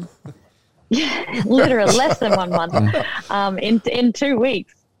 month. Literally less than 1 month, in 2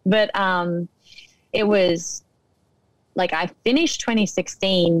 weeks. But it was like I finished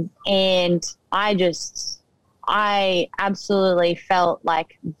 2016 and I just I absolutely felt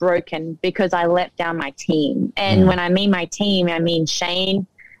like broken because I let down my team. And when I mean my team, I mean Shane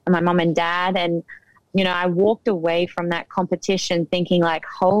and my mom and dad. And, you know, I walked away from that competition thinking like,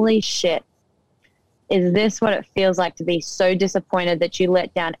 holy shit, is this what it feels like to be so disappointed that you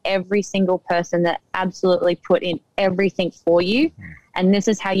let down every single person that absolutely put in everything for you? And this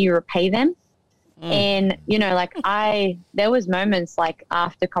is how you repay them? And, you know, like there was moments like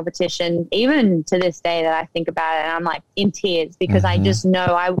after competition, even to this day, that I think about it and I'm like in tears because I just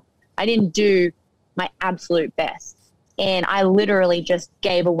know I didn't do my absolute best. And I literally just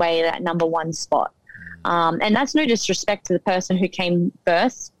gave away that number one spot. And that's no disrespect to the person who came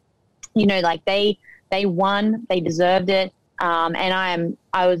first. You know, like they won, they deserved it. And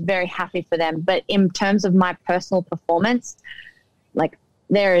I was very happy for them. But in terms of my personal performance, like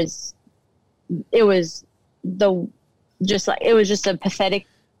it was just a pathetic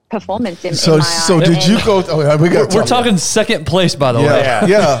performance in my eyes. Did you go? We're talking second place, by the way.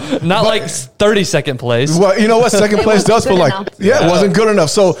 Yeah. Not like 32nd place. Well, you know what second place does for like, enough. it wasn't good enough.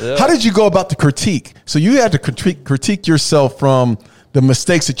 So how did you go about the critique? So you had to critique yourself from the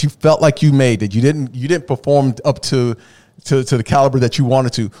mistakes that you felt like you made, that you didn't perform up to the caliber that you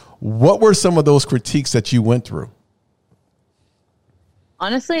wanted to. What were some of those critiques that you went through?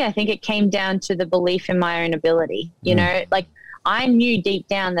 Honestly, I think it came down to the belief in my own ability. You know, like I knew deep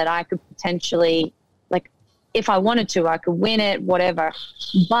down that I could potentially, like if I wanted to, I could win it, whatever.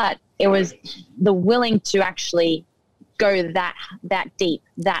 But it was the willing to actually go that deep,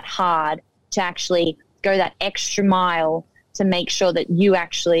 that hard, to actually go that extra mile to make sure that you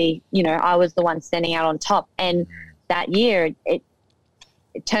actually, you know, I was the one standing out on top. And that year, it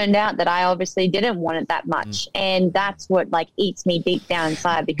turned out that I obviously didn't want it that much. And that's what like eats me deep down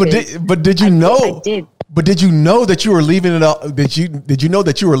inside. Because But did you know? I did. But did you know that you were leaving it up? Did you know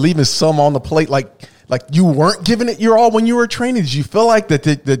that you were leaving some on the plate? Like you weren't giving it your all when you were training? Did you feel like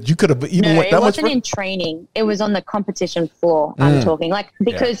that you could have even went that much? No, it wasn't in training. It was on the competition floor. I'm talking like,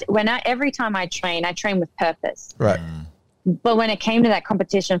 because every time I train with purpose. Right. But when it came to that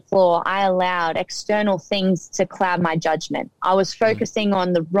competition floor, I allowed external things to cloud my judgment. I was focusing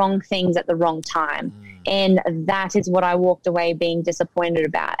on the wrong things at the wrong time. And that is what I walked away being disappointed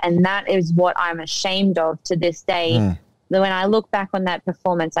about. And that is what I'm ashamed of to this day. That when I look back on that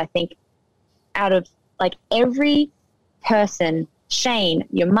performance, I think out of like every person, Shane,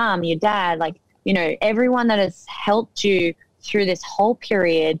 your mom, your dad, like, you know, everyone that has helped you through this whole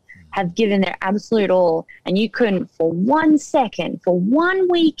period have given their absolute all, and you couldn't for 1 second, for 1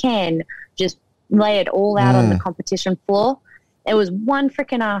 weekend, just lay it all out on the competition floor. It was one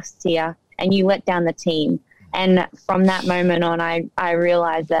freaking ass, Tia, and you let down the team. And from that moment on, I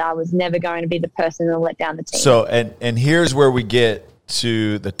realized that I was never going to be the person to let down the team. So, and here's where we get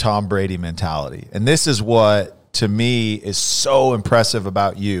to the Tom Brady mentality. And this is what, to me, is so impressive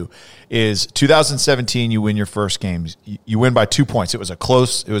about you. Is 2017, you win your first games. You win by 2 points. It was a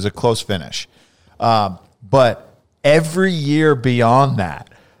close finish. But every year beyond that,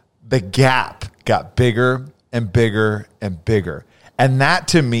 the gap got bigger and bigger and bigger. And that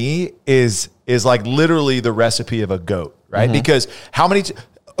to me is like literally the recipe of a GOAT, right? Because how many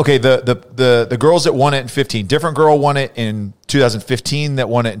the girls that won it in 15, different girl won it in 2015 that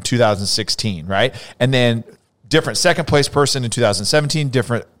won it in 2016, right? And then different second place person in 2017,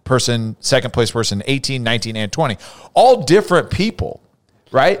 different person, second place person in 18, 19, and 20. All different people,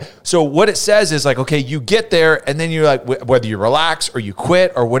 right? So what it says is like, okay, you get there and then you're like, whether you relax or you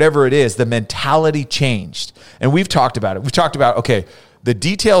quit or whatever it is, the mentality changed. And we've talked about it. We've talked about, okay, the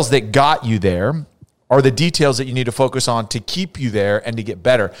details that got you there are the details that you need to focus on to keep you there and to get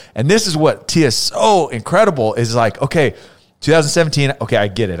better. And this is what Tia is so incredible is like, okay, 2017, okay, I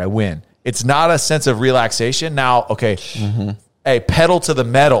get it. I win. It's not a sense of relaxation. Now, okay, hey, pedal to the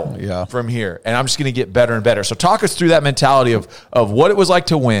metal from here. And I'm just going to get better and better. So talk us through that mentality of what it was like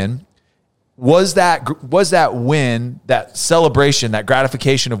to win. Was that win, that celebration, that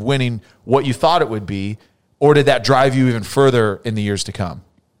gratification of winning what you thought it would be, or did that drive you even further in the years to come?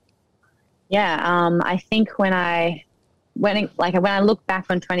 Yeah, I think when I look back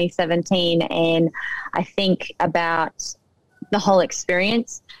on 2017 and I think about the whole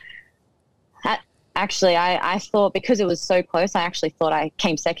experience, actually, I thought because it was so close, I actually thought I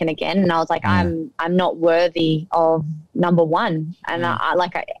came second again, and I was like, I'm not worthy of number one, and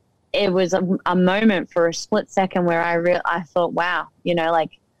it was a moment for a split second where I thought, wow, you know,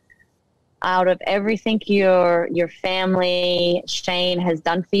 like out of everything your family, Shane, has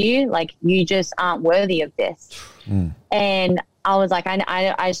done for you, like you just aren't worthy of this, and I was like,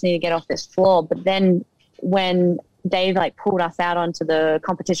 I just need to get off this floor. But then when Dave like pulled us out onto the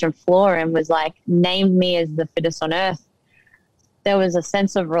competition floor and was like, named me as the fittest on earth, there was a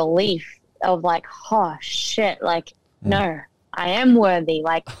sense of relief of like, oh shit, like, no, I am worthy.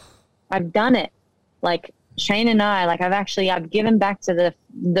 Like, I've done it. Like, Shane and I, like, I've given back to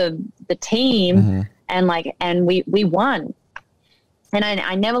the team, and we won. And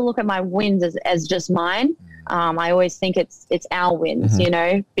I never look at my wins as just mine. I always think it's our wins, you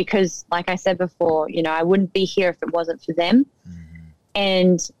know, because like I said before, you know, I wouldn't be here if it wasn't for them.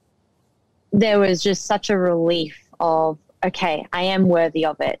 And there was just such a relief of, okay, I am worthy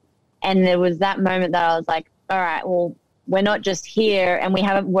of it. And there was that moment that I was like, all right, well, we're not just here and we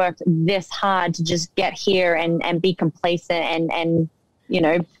haven't worked this hard to just get here and be complacent and, you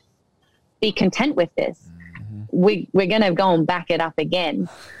know, be content with this. We're going to go and back it up again.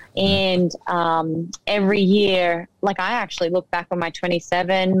 And every year, like I actually look back on my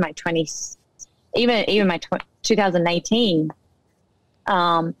 27, my 20, even my 2018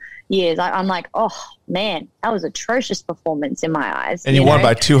 years, I'm like, oh man, that was atrocious performance in my eyes. And you won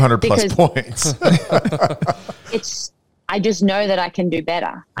by 200 plus points. I just know that I can do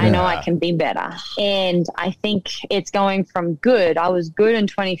better. I know I can be better. And I think it's going from good. I was good in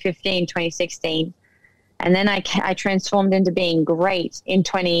 2015, 2016. And then I transformed into being great in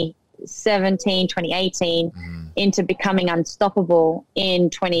 2017, 2018, into becoming unstoppable in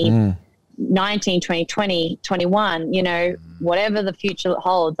 2019, 2020, 21, you know, whatever the future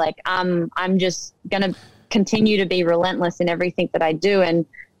holds. Like, I'm just going to continue to be relentless in everything that I do. And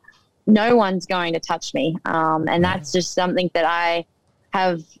no one's going to touch me. And that's just something that I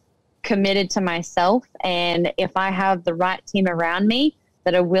have committed to myself. And if I have the right team around me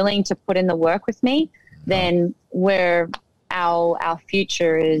that are willing to put in the work with me, then our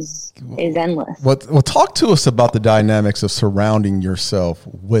future is endless. Well, talk to us about the dynamics of surrounding yourself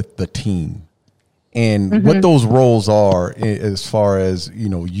with the team and what those roles are as far as, you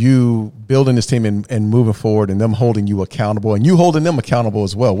know, you building this team and moving forward and them holding you accountable and you holding them accountable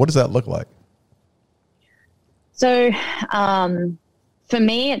as well. What does that look like? So for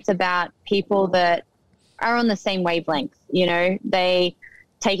me, it's about people that are on the same wavelength. You know, they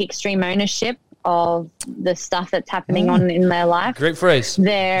take extreme ownership of the stuff that's happening on in their life. Great phrase.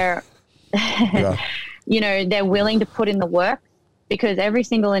 They're, you know, they're willing to put in the work because every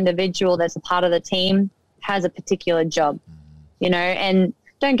single individual that's a part of the team has a particular job, you know, and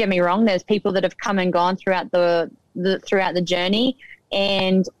don't get me wrong, there's people that have come and gone throughout the journey.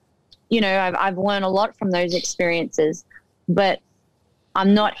 And, you know, I've learned a lot from those experiences, but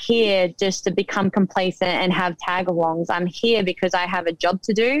I'm not here just to become complacent and have tag-alongs. I'm here because I have a job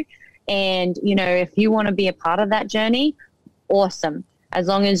to do. And, you know, if you want to be a part of that journey, awesome. As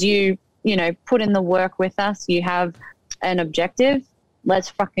long as you know, put in the work with us, you have an objective, let's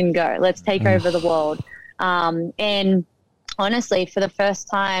fucking go. Let's take over the world. And honestly, for the first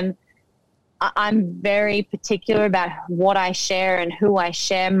time, I'm very particular about what I share and who I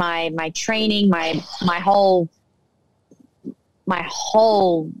share my training, my whole,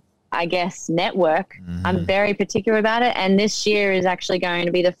 I guess, network. I'm very particular about it. And this year is actually going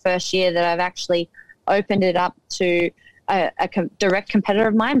to be the first year that I've actually opened it up to a direct competitor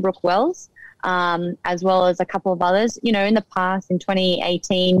of mine, Brooke Wells, as well as a couple of others. You know, in the past, in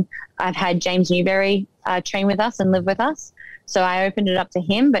 2018, I've had James Newberry train with us and live with us. So I opened it up to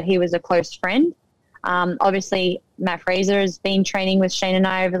him, but he was a close friend. Obviously, Matt Fraser has been training with Shane and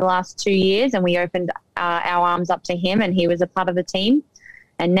I over the last 2 years, and we opened our arms up to him, and he was a part of the team.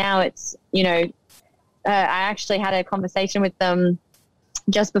 And now it's, you know, I actually had a conversation with them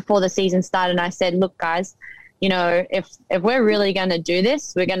just before the season started. And I said, look, guys, you know, if we're really going to do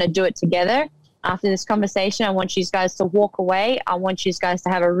this, we're going to do it together. After this conversation, I want you guys to walk away. I want you guys to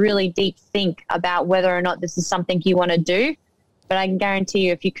have a really deep think about whether or not this is something you want to do. But I can guarantee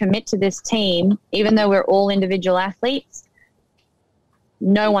you, if you commit to this team, even though we're all individual athletes,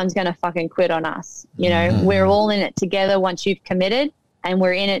 no one's going to fucking quit on us. You know, we're all in it together once you've committed. And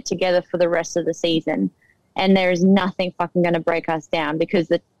we're in it together for the rest of the season. And there is nothing fucking going to break us down because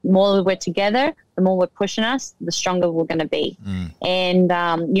the more we're together, the more we're pushing us, the stronger we're going to be. And,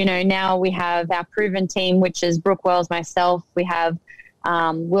 you know, now we have our proven team, which is Brooke Wells, myself. We have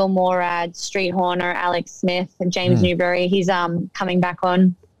Will Morad, Street Horner, Alex Smith, and James Newberry. He's coming back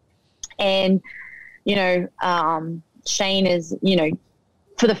on. And, you know, Shane is, you know,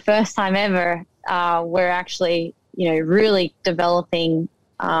 for the first time ever, we're actually, you know, really developing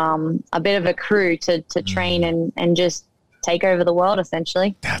a bit of a crew to train and just take over the world,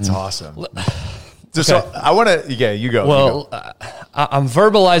 essentially. That's awesome. So I want to, you go. Well, I'm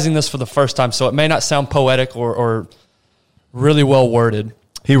verbalizing this for the first time, so it may not sound poetic or really well worded.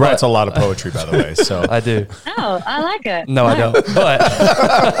 He writes a lot of poetry, by the way. So I do. Oh, I like it. No, I don't. But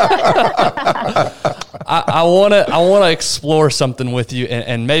I want to explore something with you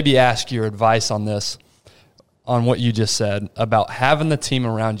and maybe ask your advice on this, on what you just said about having the team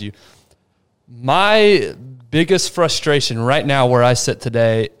around you. My biggest frustration right now where I sit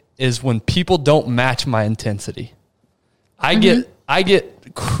today is when people don't match my intensity. I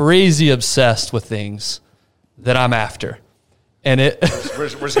get crazy obsessed with things that I'm after. And we're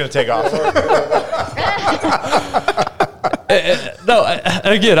just going to take off.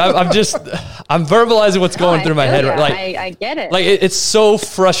 I'm verbalizing what's going through my head. Yeah, like, I get it. Like it's so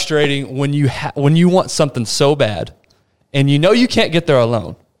frustrating when you want something so bad and you know you can't get there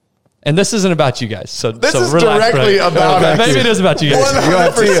alone. And this isn't about you guys. So this is relax, directly about us. Maybe it is about you guys.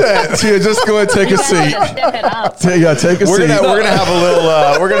 100%. Tia, just go ahead and take a seat. Tia, take a seat. We're gonna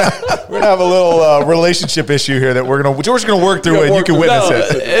have a little relationship issue here that we're just gonna work through, and you can witness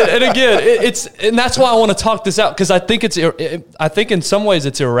it. And again, that's why I want to talk this out, because I think in some ways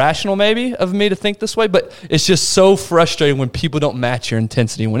it's irrational maybe of me to think this way, but it's just so frustrating when people don't match your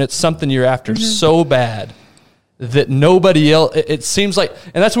intensity, when it's something you're after so bad that nobody else, it seems like,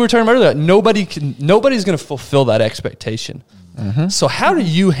 and that's what we were talking about earlier, nobody's going to fulfill that expectation. Mm-hmm. So how do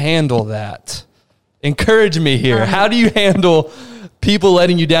you handle that? Encourage me here. How do you handle people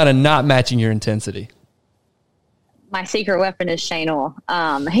letting you down and not matching your intensity? My secret weapon is Shane Orr.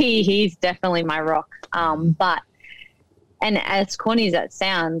 He's definitely my rock. But, and as corny as that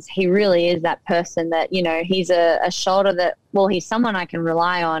sounds, he really is that person that, he's a shoulder that, well, he's someone I can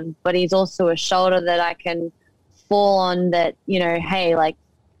rely on, but he's also a shoulder that I can fall on, that, hey, like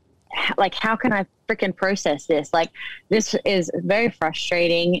how can I freaking process this? Like, this is very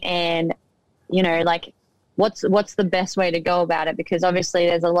frustrating, and what's the best way to go about it? Because obviously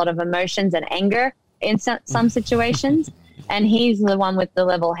there's a lot of emotions and anger in some situations, and he's the one with the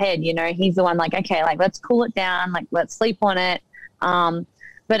level head. He's the one like, okay, like, let's cool it down, like, let's sleep on it. But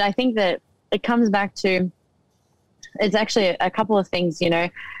I think that it comes back to, it's actually a couple of things.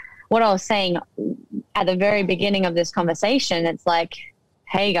 What I was saying at the very beginning of this conversation, it's like,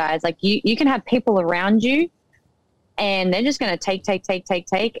 hey guys, like you can have people around you and they're just going to take.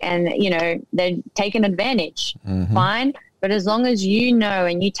 And, they're taking advantage. Mm-hmm. Fine. But as long as you know,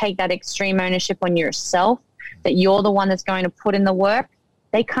 and you take that extreme ownership on yourself, that you're the one that's going to put in the work,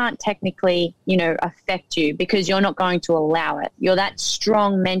 they can't technically, affect you, because you're not going to allow it. You're that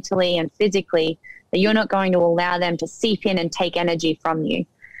strong mentally and physically that you're not going to allow them to seep in and take energy from you.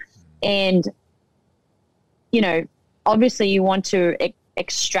 And, obviously you want to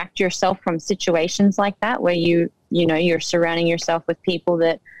extract yourself from situations like that, where you're surrounding yourself with people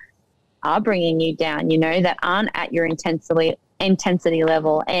that are bringing you down, that aren't at your intensity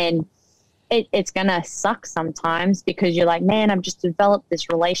level. And it's going to suck sometimes, because you're like, man, I've just developed this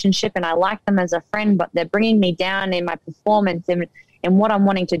relationship and I like them as a friend, but they're bringing me down in my performance and what I'm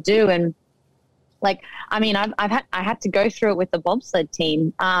wanting to do. And like, I mean, I had to go through it with the bobsled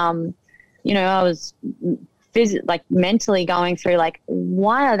team. I was mentally going through, like,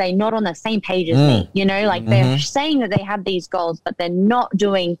 why are they not on the same page as me? They're saying that they have these goals, but they're not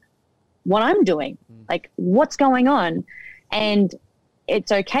doing what I'm doing. Like, what's going on? And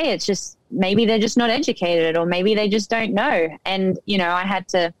it's okay. It's just, maybe they're just not educated, or maybe they just don't know. And,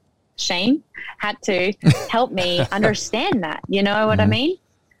 Shane had to help me understand that, you know what I mean?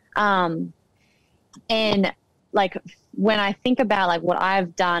 And like, when I think about like what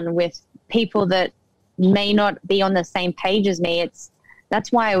I've done with people that may not be on the same page as me,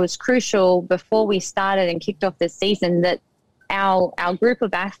 that's why it was crucial before we started and kicked off this season that our group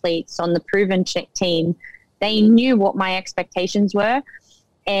of athletes on the proven team, they knew what my expectations were.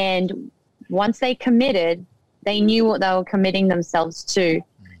 And once they committed, they knew what they were committing themselves to.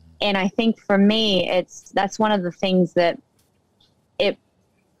 And I think for me, that's one of the things that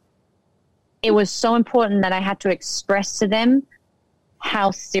it was so important that I had to express to them how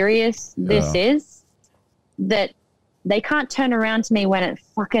serious this is, that they can't turn around to me when it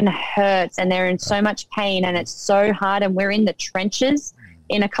fucking hurts and they're in so much pain and it's so hard and we're in the trenches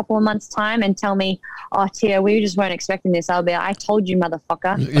in a couple of months' time and tell me, oh, Tia, we just weren't expecting this. I'll be like, I told you,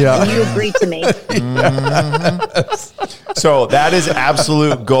 motherfucker. Yeah. And you agreed to me. So that is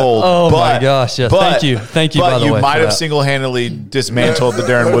absolute gold. Oh, my gosh. Yes. Thank you. Thank you, by the way. But you might have single-handedly dismantled the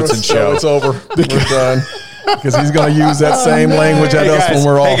Darren Woodson show. It's over. We're done. Because he's going to use that same language at us when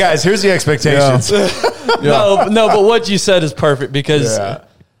we're off. Hey, guys, here's the expectations. Yeah. No, but what you said is perfect because,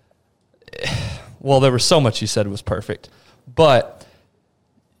 well, there was so much you said was perfect. But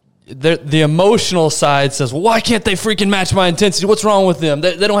the emotional side says, well, why can't they freaking match my intensity? What's wrong with them?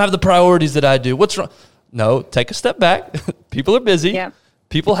 They don't have the priorities that I do. What's wrong? No, take a step back. People are busy. Yep.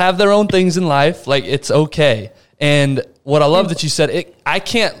 People have their own things in life. Like, it's okay. And what I love that you said, I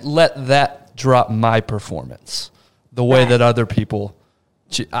can't let that drop my performance the way that other people,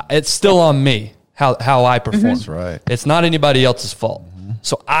 it's still on me how I perform. That's right. It's not anybody else's fault.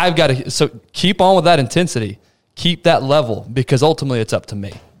 So I've got to, so keep on with that intensity, keep that level, because ultimately it's up to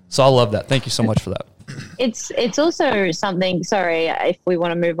me. So I love that. Thank you so much for that. It's also something, sorry if we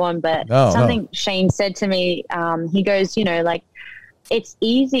want to move on, but something Shane said to me, he goes, like, it's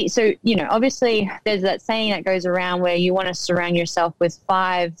easy. So, obviously there's that saying that goes around where you want to surround yourself with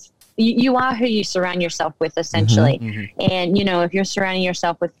you are who you surround yourself with, essentially. And, if you're surrounding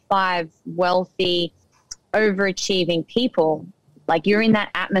yourself with 5 wealthy, overachieving people, like, you're in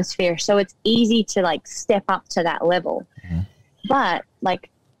that atmosphere. So it's easy to, like, step up to that level. But, like,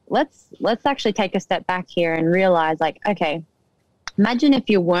 let's actually take a step back here and realize, like, okay, imagine if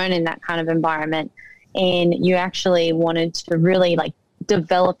you weren't in that kind of environment and you actually wanted to really, like,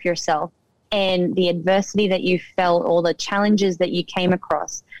 develop yourself, and the adversity that you felt or the challenges that you came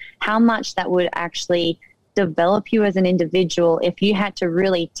across, how much that would actually develop you as an individual if you had to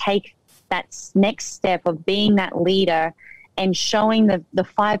really take that next step of being that leader and showing the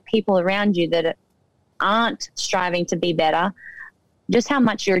 5 people around you that aren't striving to be better, just how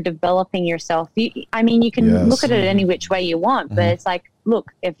much you're developing yourself. You can look at it any which way you want, but it's like,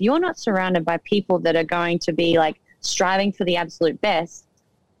 look, if you're not surrounded by people that are going to be, like, striving for the absolute best,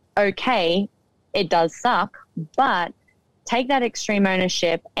 okay, it does suck, but take that extreme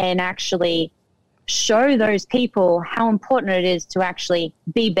ownership and actually show those people how important it is to actually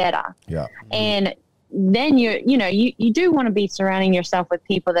be better. Yeah. And then you do want to be surrounding yourself with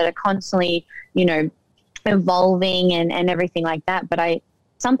people that are constantly, evolving and everything like that. But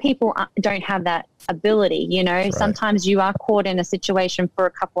some people don't have that ability, Right. Sometimes you are caught in a situation for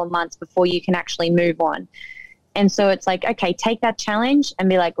a couple of months before you can actually move on. And so it's like, okay, take that challenge and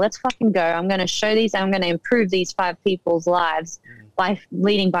be like, let's fucking go. I'm going to show I'm going to improve these 5 people's lives by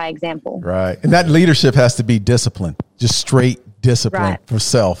leading by example. Right. And that leadership has to be discipline, just straight discipline for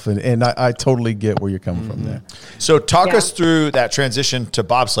self. And I totally get where you're coming from there. So talk us through that transition to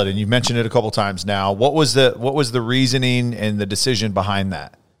bobsledding. You've mentioned it a couple times now. What was the reasoning and the decision behind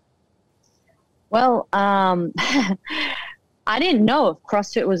that? Well, I didn't know if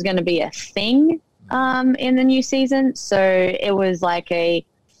CrossFit was going to be a thing in the new season. So it was like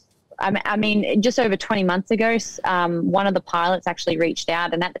just over 20 months ago, one of the pilots actually reached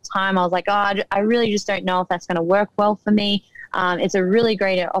out. And at the time I was like, I really just don't know if that's going to work well for me. It's a really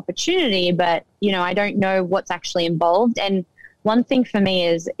great opportunity, but, I don't know what's actually involved. And one thing for me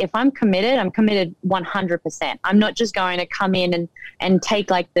is if I'm committed 100%. I'm not just going to come in and take,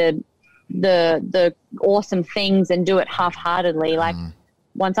 like, the awesome things and do it half-heartedly. Like,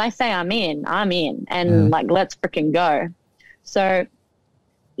 once I say I'm in, and like, let's freaking go. So,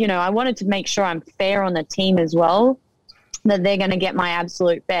 I wanted to make sure I'm fair on the team as well, that they're going to get my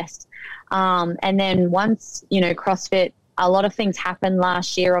absolute best. And then once, CrossFit, a lot of things happened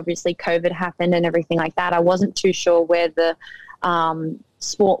last year. Obviously COVID happened and everything like that. I wasn't too sure where the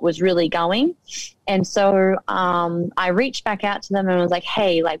sport was really going. And so I reached back out to them and was like,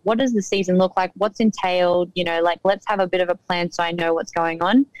 hey, like, what does the season look like? What's entailed? Like, let's have a bit of a plan so I know what's going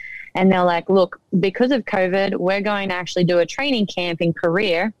on. And they're like, look, because of COVID, we're going to actually do a training camp in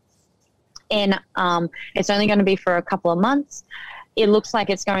Korea. And it's only going to be for a couple of months. It looks like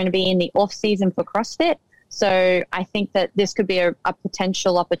it's going to be in the off season for CrossFit. So I think that this could be a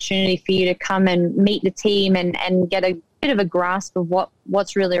potential opportunity for you to come and meet the team and get a bit of a grasp of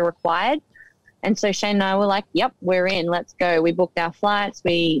what's really required. And so Shane and I were like, yep, we're in, let's go. We booked our flights.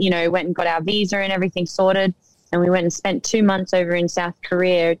 We, went and got our visa and everything sorted. And we went and spent 2 months over in South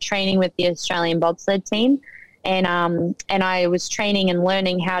Korea training with the Australian bobsled team. And I was training and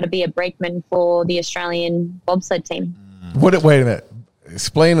learning how to be a brakeman for the Australian bobsled team. Wait a minute.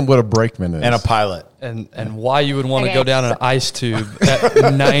 Explain what a brakeman is. And a pilot. And why you would want to go down an ice tube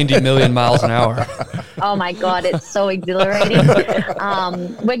at 90 million miles an hour. Oh my God, it's so exhilarating.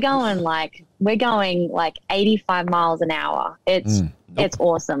 We're going like 85 miles an hour. It's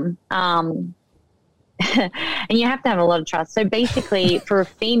awesome. And you have to have a lot of trust. So basically for a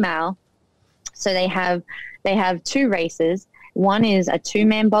female, so they have 2 races. One is a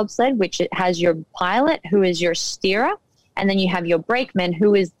 2-man bobsled, which it has your pilot, who is your steerer. And then you have your brakeman,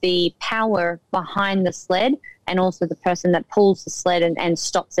 who is the power behind the sled and also the person that pulls the sled and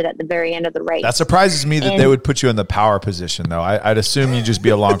stops it at the very end of the race. That surprises me that they would put you in the power position, though. I'd assume you'd just be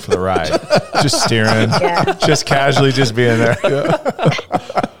along for the ride, just steering, just casually just being there.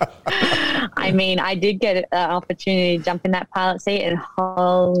 I I mean, I did get an opportunity to jump in that pilot seat, and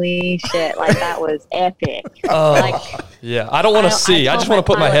holy shit, like that was epic. Oh, like, yeah. I don't want to see. I just want to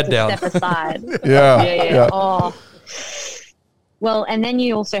put my head down. Step aside. Yeah. Oh. Well, and then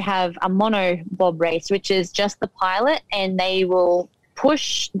you also have a mono bob race, which is just the pilot, and they will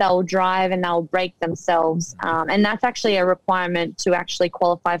push, they'll drive, and they'll brake themselves. And that's actually a requirement to actually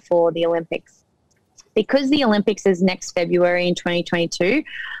qualify for the Olympics. Because the Olympics is next February in 2022,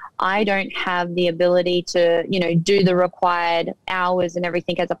 I don't have the ability to, do the required hours and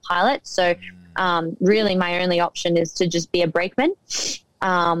everything as a pilot. So really my only option is to just be a brakeman.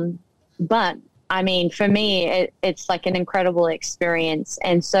 But I mean, for me, it's like an incredible experience.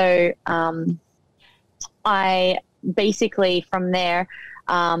 And so I basically from there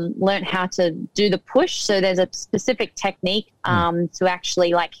learned how to do the push. So there's a specific technique to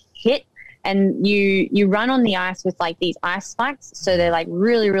actually like hit. And you run on the ice with like these ice spikes. So they're like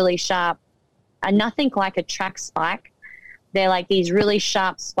really, really sharp. And nothing like a track spike. They're like these really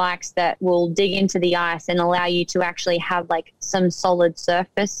sharp spikes that will dig into the ice and allow you to actually have like some solid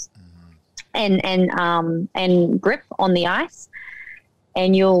surface and grip on the ice.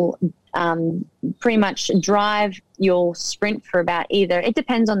 And you'll pretty much drive, you'll sprint for about it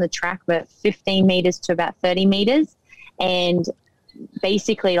depends on the track, but 15 meters to about 30 meters. And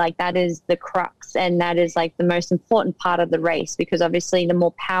basically like that is the crux, and that is like the most important part of the race, because obviously the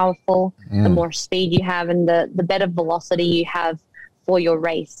more powerful, the more speed you have, and the better velocity you have for your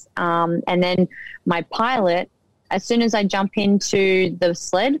race. And then my pilot, as soon as I jump into the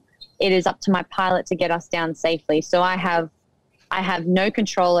sled, it is up to my pilot to get us down safely. So I have no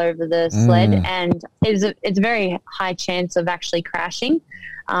control over the sled, and it's a very high chance of actually crashing.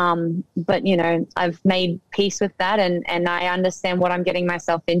 But, I've made peace with that, and I understand what I'm getting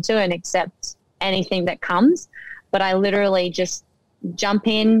myself into and accept anything that comes. But I literally just jump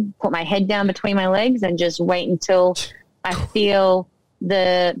in, put my head down between my legs, and just wait until I feel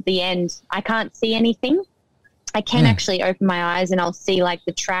the end. I can't see anything. I can actually open my eyes and I'll see like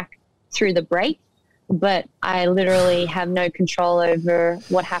the track through the brake, but I literally have no control over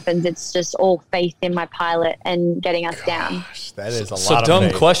what happens. It's just all faith in my pilot and getting us down. That is a lot. So of dumb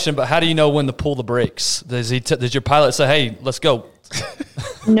faith. question, but how do you know when to pull the brakes? Does your pilot say, "Hey, let's go"?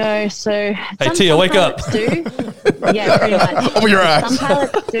 No, so hey Tia, wake up. Do. Yeah, pretty much. Open your eyes. Some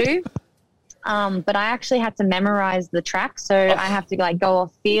pilots do. But I actually had to memorize the track, so I have to like go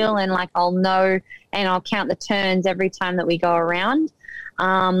off feel, and like I'll know, and I'll count the turns every time that we go around.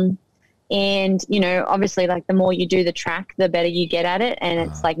 And, obviously, like, the more you do the track, the better you get at it, and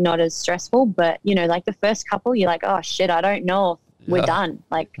it's, like, not as stressful. But, like, the first couple, you're like, oh, shit, I don't know if we're done.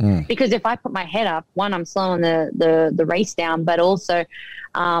 Like, because if I put my head up, one, I'm slowing the race down, but also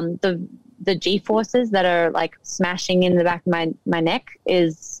the G-forces that are, like, smashing in the back of my neck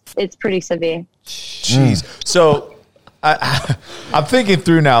it's pretty severe. Jeez. So I'm thinking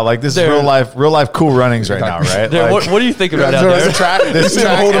through now, like this is real life cool runnings right now, right? Like, what do you think about that? There's a track.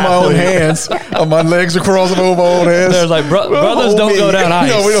 I'm holding my own hands. My legs are crossing over my own hands. There's like brothers don't go down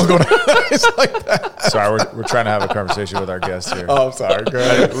ice. No, we don't go down ice like that. Sorry, we're trying to have a conversation with our guest here. Oh, I'm sorry. Go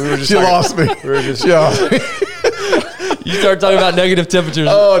ahead. She lost me. We were just You start talking about negative temperatures.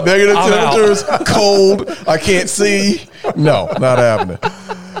 Oh, negative temperatures, cold. I can't see. No, not happening.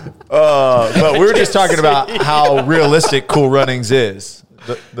 But we were just talking about how realistic Cool Runnings is.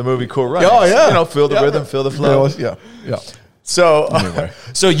 The movie Cool Runnings. Oh, yeah. Feel the rhythm, feel the flow. Yeah. So, Anyway.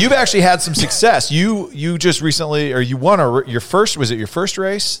 So you've actually had some success. You just recently, or you won your first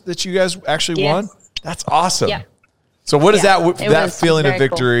race that you guys actually won? That's awesome. Yeah. So what is that feeling of very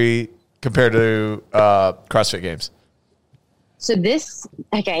cool. victory compared to CrossFit Games? So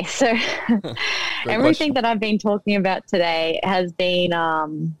everything that I've been talking about today has been,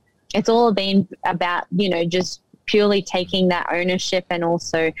 it's all been about, just purely taking that ownership, and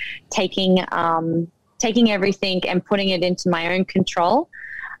also taking everything and putting it into my own control.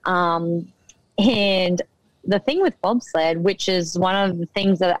 And the thing with bobsled, which is one of the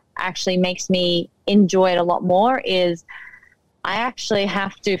things that actually makes me enjoy it a lot more, is I actually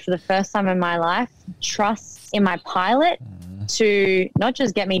have to, for the first time in my life, trust in my pilot to not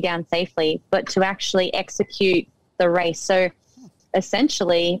just get me down safely, but to actually execute the race. So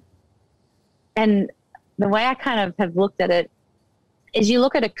essentially, and the way I kind of have looked at it is, you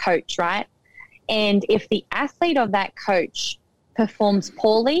look at a coach, right? And if the athlete of that coach performs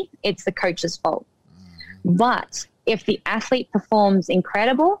poorly, it's the coach's fault. But if the athlete performs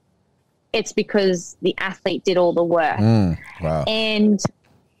incredible, it's because the athlete did all the work. Wow. And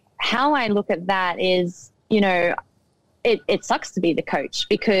how I look at that is, it sucks to be the coach,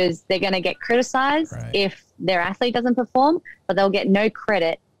 because they're going to get criticized if their athlete doesn't perform, but they'll get no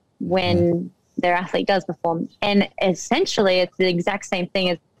credit when their athlete does perform. And essentially it's the exact same thing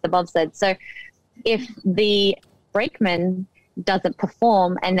as the bobsled. So if the brakeman doesn't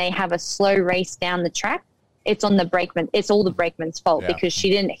perform and they have a slow race down the track, it's on the brakeman. It's all the brakeman's fault because she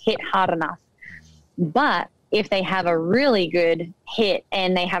didn't hit hard enough. But if they have a really good hit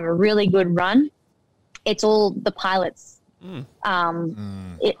and they have a really good run, it's all the pilot's. It's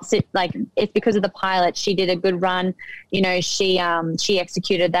because of the pilot. She did a good run. You know, she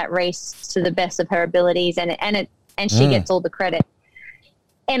executed that race to the best of her abilities, and she gets all the credit.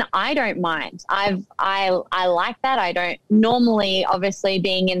 And I don't mind. I like that. I don't normally, obviously,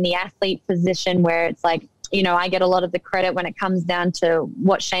 being in the athlete position where it's like, you know, I get a lot of the credit when it comes down to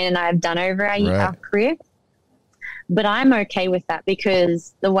what Shane and I have done over our career. But I'm okay with that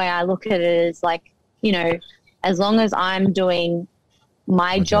because the way I look at it is like, you know, as long as I'm doing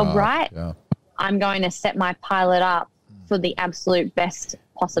my job right, I'm going to set my pilot up for the absolute best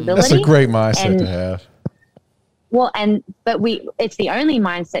possibility. That's a great mindset to have. Well, it's the only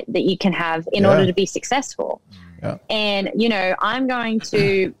mindset that you can have in order to be successful. Yeah. And, you know, I'm going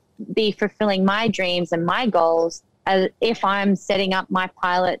to be fulfilling my dreams and my goals as if I'm setting up my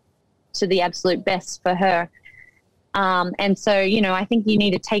pilot to the absolute best for her. And so, you know, I think you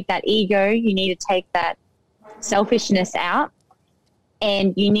need to take that ego, you need to take that selfishness out,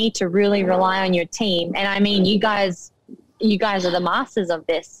 and you need to really rely on your team. And I mean, you guys are the masters of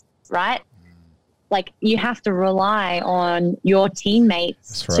this, right? Like, you have to rely on your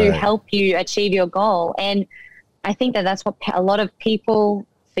teammates to help you achieve your goal. And I think that's what a lot of people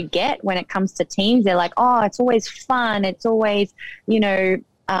forget when it comes to teams. They're like, oh, it's always fun. It's always, you know,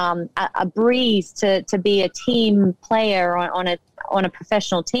 a breeze to be a team player on a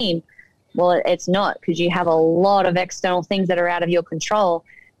professional team. Well, it's not, because you have a lot of external things that are out of your control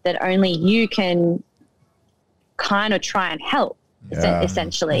that only you can kind of try and help.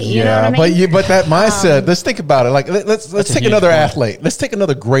 Essentially, you know what I mean? But that mindset. Let's think about it. Like, let's take another athlete. Let's take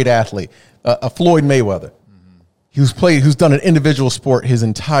another great athlete, a Floyd Mayweather, who's done an individual sport his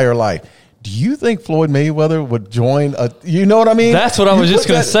entire life. Do you think Floyd Mayweather would join a? You know what I mean? That's what I was just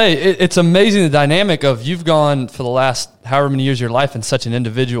going to say. It's amazing the dynamic of you've gone for the last however many years of your life in such an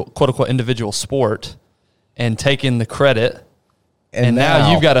individual, quote unquote, individual sport, and taken the credit. And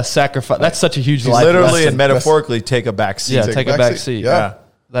now you've got to sacrifice. That's such a huge life literally lesson. And metaphorically take a back seat. Yeah, take a back seat. Yeah.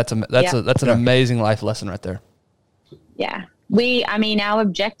 That's an amazing life lesson right there. Yeah. Our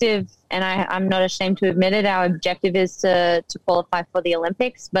objective, and I'm not ashamed to admit it, our objective is to qualify for the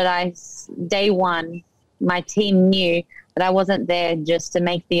Olympics. But day one, my team knew that I wasn't there just to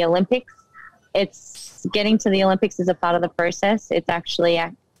make the Olympics. It's getting to the Olympics is a part of the process. It's actually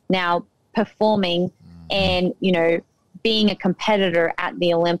now performing and, you know, being a competitor at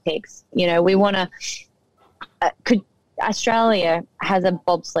the Olympics. You know, we want to, Australia has a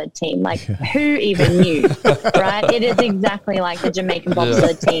bobsled team. Like, who even knew, right? It is exactly like the Jamaican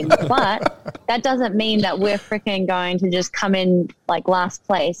bobsled team. But that doesn't mean that we're freaking going to just come in like last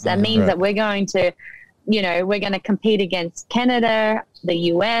place. That means that we're going to, you know, we're going to compete against Canada, the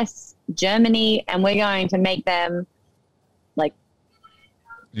US, Germany, and we're going to make them like,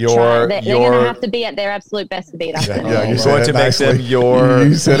 they're going to have to be at their absolute best to beat us. Yeah, you're going to make them your.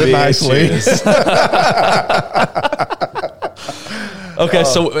 You said it nicely. Okay,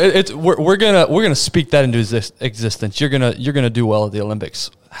 so we're gonna speak that into existence. You're gonna do well at the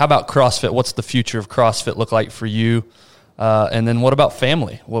Olympics. How about CrossFit? What's the future of CrossFit look like for you? And then what about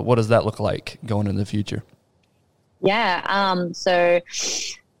family? What does that look like going into the future? Yeah. So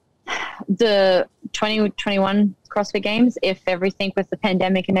the 2021 CrossFit Games, if everything with the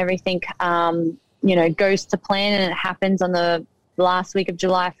pandemic and everything, you know, goes to plan and it happens on the last week of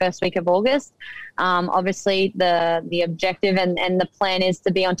July, first week of August, obviously the objective and the plan is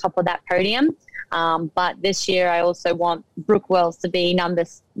to be on top of that podium. But this year I also want Brooke Wells to be number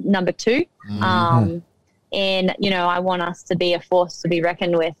 2. And, you know, I want us to be a force to be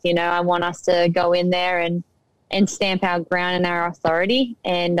reckoned with. You know, I want us to go in there and stamp our ground and our authority,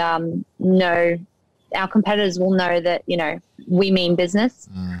 and know our competitors will know that, you know, we mean business.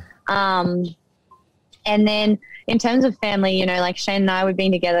 And then in terms of family, you know, like Shane and I, we've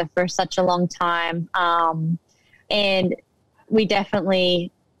been together for such a long time. And we definitely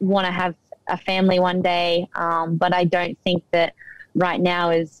want to have a family one day. But I don't think that right now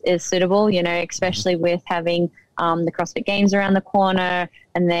is suitable, you know, especially with having the CrossFit Games around the corner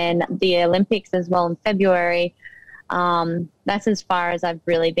and then the Olympics as well in February. That's as far as I've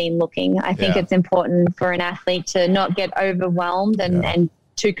really been looking. I think it's important for an athlete to not get overwhelmed and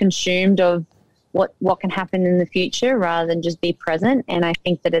too consumed of what can happen in the future rather than just be present. And I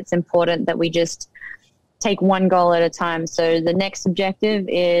think that it's important that we just take one goal at a time. So the next objective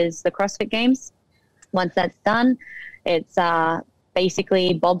is the CrossFit Games. Once that's done, it's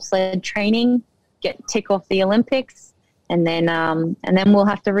basically bobsled training, tick off the Olympics, and then we'll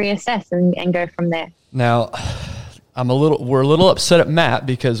have to reassess and go from there. Now, we're a little upset at Matt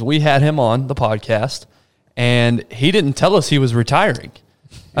because we had him on the podcast and he didn't tell us he was retiring.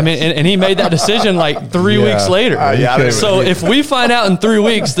 I mean, and he made that decision like 3 weeks later. So if we find out in 3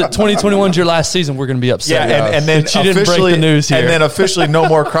 weeks that 2021 is your last season, we're going to be upset. Yeah, and then she didn't break the news here. And then officially no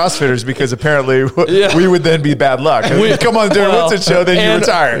more CrossFitters because apparently we would then be bad luck. If you come on the Darren Woodson show, then you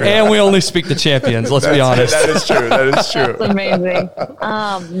retire. And we only speak to champions, let's be honest. That is true. That's amazing.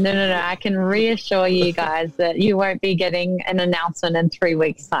 No. I can reassure you guys that you won't be getting an announcement in 3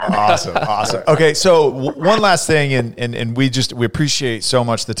 weeks' time. Awesome. Okay, so one last thing, and we appreciate so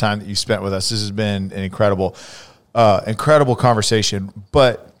much the time that you spent with us. This has been an incredible conversation,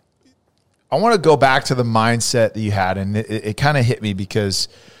 but I want to go back to the mindset that you had, and it kind of hit me because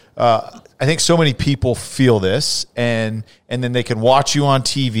I think so many people feel this, and then they can watch you on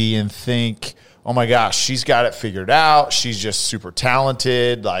TV and think, oh my gosh, she's got it figured out. She's just super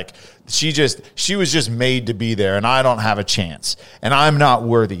talented. Like she was just made to be there, and I don't have a chance, and I'm not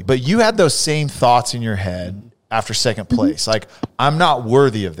worthy. But you had those same thoughts in your head after second place. Like, I'm not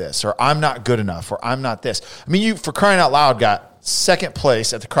worthy of this, or I'm not good enough, or I'm not this. I mean, you, for crying out loud, got second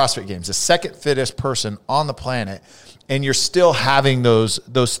place at the CrossFit Games, the second fittest person on the planet, and you're still having those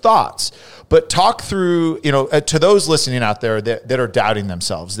thoughts. But talk through, to those listening out there that are doubting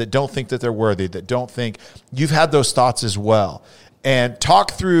themselves, that don't think that they're worthy, that don't think, you've had those thoughts as well. And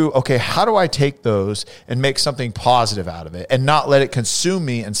talk through, okay, how do I take those and make something positive out of it and not let it consume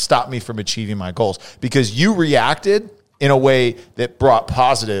me and stop me from achieving my goals? Because you reacted in a way that brought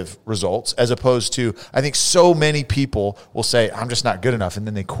positive results, as opposed to, I think so many people will say, I'm just not good enough, and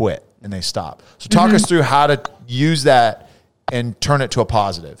then they quit and they stop. So talk us through how to use that and turn it to a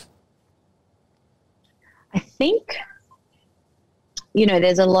positive. I think,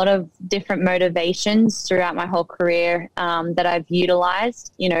 there's a lot of different motivations throughout my whole career that I've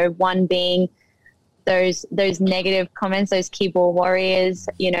utilized, one being those negative comments, those keyboard warriors,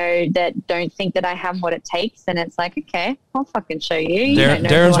 that don't think that I have what it takes. And it's like, okay, I'll fucking show you.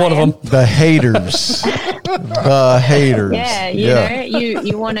 Darren's one of them. The haters. The haters. Yeah.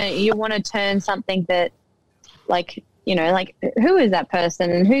 You want to turn something that like who is that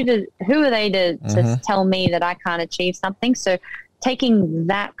person and who are they to tell me that I can't achieve something? So taking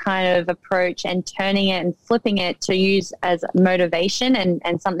that kind of approach and turning it and flipping it to use as motivation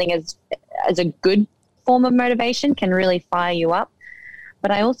and something as a good form of motivation can really fire you up.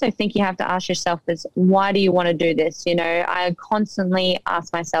 But I also think you have to ask yourself is, why do you want to do this? I constantly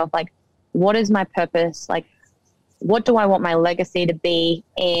ask myself, like, what is my purpose? Like, what do I want my legacy to be?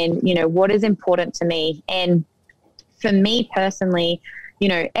 And, what is important to me? And for me personally,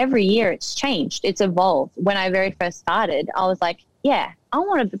 every year it's changed. It's evolved. When I very first started, I was like, yeah, I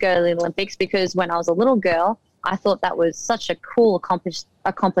wanted to go to the Olympics because when I was a little girl, I thought that was such a cool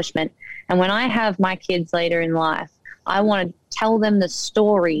accomplishment. And when I have my kids later in life, I want to tell them the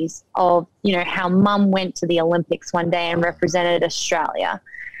stories of, how mum went to the Olympics one day and represented Australia.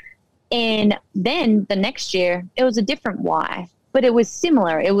 And then the next year, it was a different why, but it was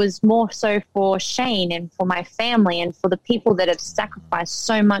similar. It was more so for Shane and for my family and for the people that have sacrificed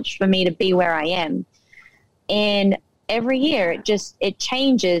so much for me to be where I am. And every year it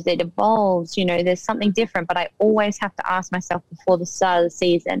changes, it evolves, there's something different, but I always have to ask myself before the start of the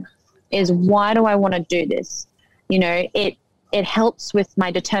season is, why do I want to do this? It helps with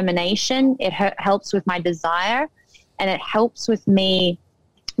my determination, it helps with my desire, and it helps with me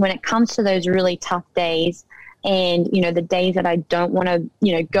when it comes to those really tough days and, the days that I don't want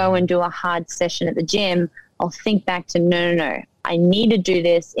to, go and do a hard session at the gym. I'll think back to, no, I need to do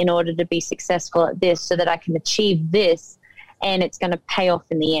this in order to be successful at this so that I can achieve this, and it's going to pay off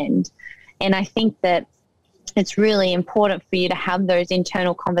in the end. And I think that it's really important for you to have those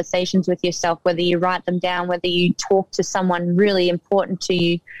internal conversations with yourself, whether you write them down, whether you talk to someone really important to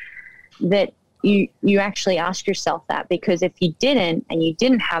you, that you actually ask yourself that. Because if you didn't, and you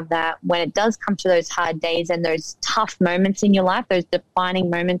didn't have that, when it does come to those hard days and those tough moments in your life, those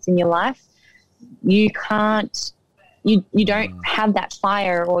defining moments in your life, you don't have that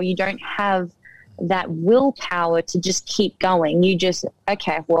fire, or you don't have that willpower to just keep going. You just,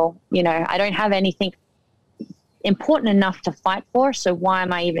 okay, well, I don't have anything important enough to fight for, so why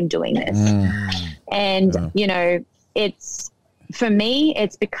am I even doing this? And, it's, for me,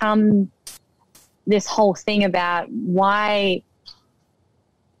 it's become this whole thing about why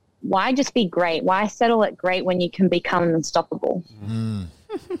just be great? Why settle at great when you can become unstoppable?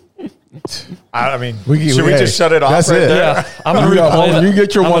 I mean, should we just shut it off right there? Yeah, I'm going to replay that. You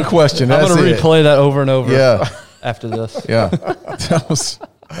get your one question. I'm going to replay that over and over after this. Yeah. That was...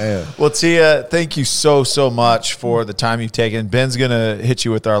 Man. Well, Tia, thank you so much for the time you've taken. Ben's gonna hit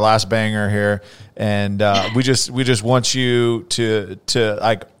you with our last banger here, and we just want you to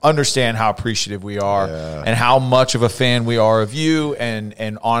like understand how appreciative we are and how much of a fan we are of you,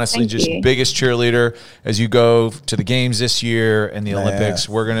 and honestly, just biggest cheerleader as you go to the games this year and the Olympics.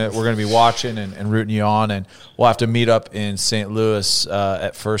 We're gonna be watching and rooting you on, and we'll have to meet up in St. Louis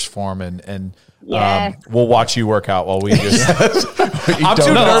at First Form and. We'll watch you work out while we just. I'm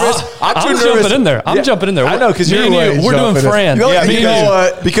too nervous. I'm jumping in there. I'm jumping in there. I know because we're doing Fran. You know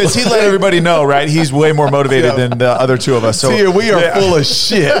what? Because he let everybody know, right? He's way more motivated than the other two of us. So Tia, we are full of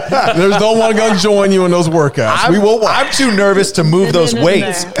shit. There's no one going to join you in those workouts. We will watch. I'm too nervous to move those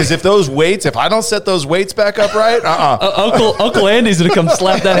weights because if I don't set those weights back up right, Uncle Andy's gonna come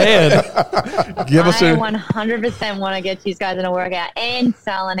slap that hand. I 100% want to get these guys in a workout, and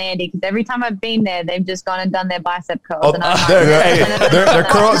Sal and Andy, because every time I've been there, they've just gone and done their bicep curls. And they're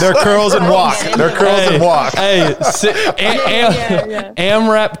curls and walk. They're curls and walk. Hey,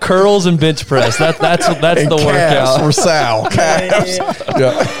 AMRAP curls and bench press. That's the workout for Sal. Calves.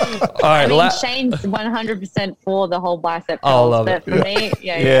 All right, Shane's 100% for the whole bicep curls. I love it. For me,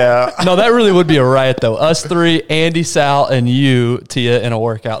 no, that really would be a riot though. Us three, Andy, Sal, and you, Tia, in a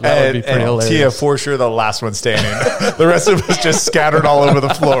workout. That would be pretty hilarious. Tia, for sure, the last one standing. The rest of us just scattered all over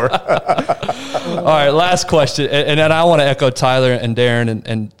the floor. All right, last question. And I want to echo Tyler and Darren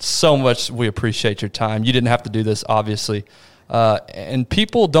and so much we appreciate your time. You didn't have to do this, obviously. And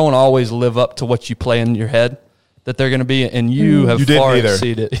people don't always live up to what you play in your head that they're going to be, and you have far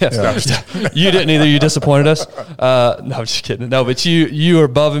exceeded. Yes. You didn't either. You disappointed us. No, I'm just kidding. No, but you are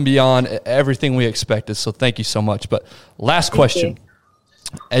above and beyond everything we expected, so thank you so much. But last question.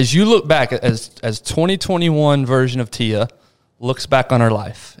 As you look back, as 2021 version of Tia looks back on her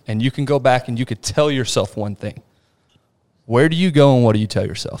life, and you can go back and you could tell yourself one thing, where do you go and what do you tell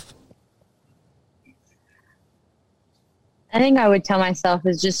yourself? I think I would tell myself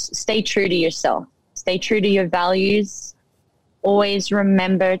is just stay true to yourself. Stay true to your values. Always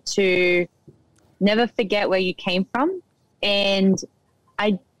remember to never forget where you came from. And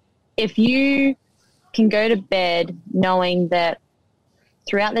if you can go to bed knowing that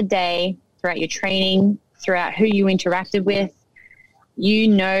throughout the day, throughout your training, throughout who you interacted with,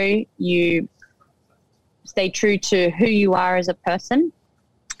 you stay true to who you are as a person,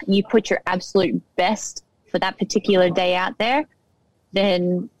 you put your absolute best for that particular day out there,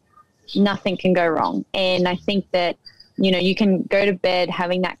 then nothing can go wrong. And I think that, you can go to bed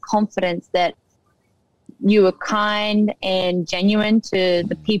having that confidence that you were kind and genuine to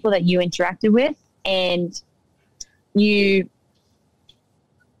the people that you interacted with, and you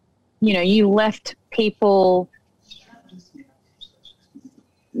left people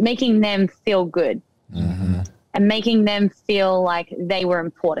making them feel good and making them feel like they were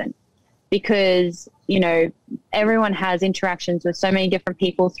important, because, everyone has interactions with so many different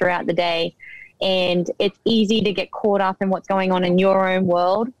people throughout the day, and it's easy to get caught up in what's going on in your own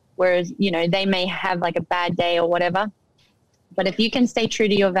world, whereas, they may have like a bad day or whatever. But if you can stay true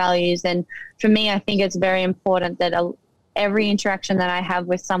to your values, and for me, I think it's very important that every interaction that I have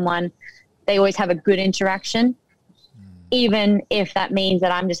with someone, they always have a good interaction, even if that means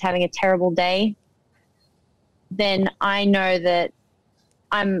that I'm just having a terrible day. Then I know that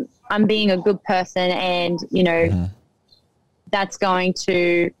I'm being a good person, and that's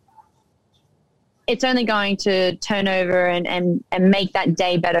it's only going to turn over and make that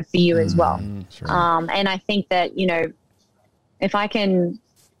day better for you as well. Sure. And I think that if I can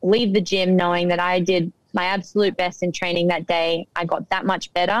leave the gym knowing that I did my absolute best in training that day, I got that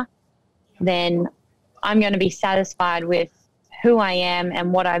much better, then I'm going to be satisfied with who I am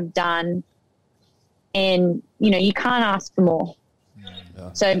and what I've done. And, you can't ask for more.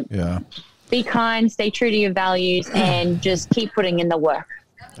 So be kind, stay true to your values, and just keep putting in the work.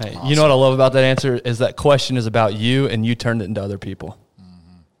 Hey, awesome. You know what I love about that answer is that question is about you, and you turned it into other people.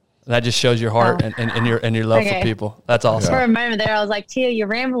 That just shows your heart and your love for people. That's awesome. For a moment there, I was like, Tia, you're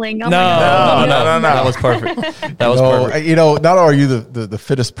rambling. No. That was perfect. That was perfect. Not are you the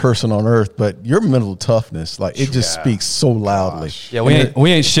fittest person on earth, but your mental toughness, like it just speaks so loudly. Gosh. Yeah,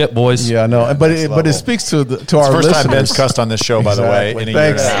 we ain't shit, boys. Yeah, I know. But it speaks to our listeners. First time Ben's cussed on this show, by the way.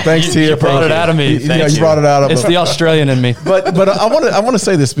 Thanks, Tia. You brought it out of me. You brought it out of me. It's the Australian in me. But I want to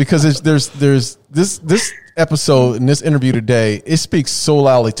say this because there's this episode in this interview today, it speaks so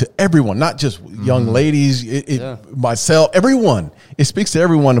loudly to everyone, not just young ladies, myself, everyone. It speaks to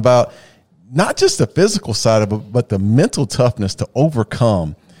everyone about not just the physical side of it, but the mental toughness to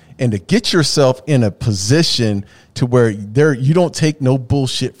overcome and to get yourself in a position to where you don't take no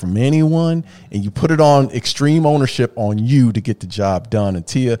bullshit from anyone, and you put it on extreme ownership on you to get the job done. And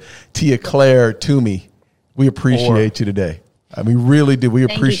Tia-Claire Toomey, we appreciate you today. I mean, really do. We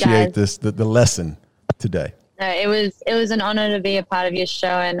appreciate the lesson today. No, it was an honor to be a part of your show,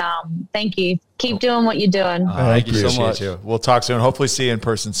 and thank you. Keep doing what you're doing. Thank you so much. We'll talk soon. Hopefully see you in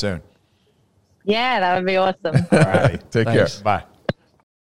person soon. Yeah, that would be awesome. All right. Take care. Bye.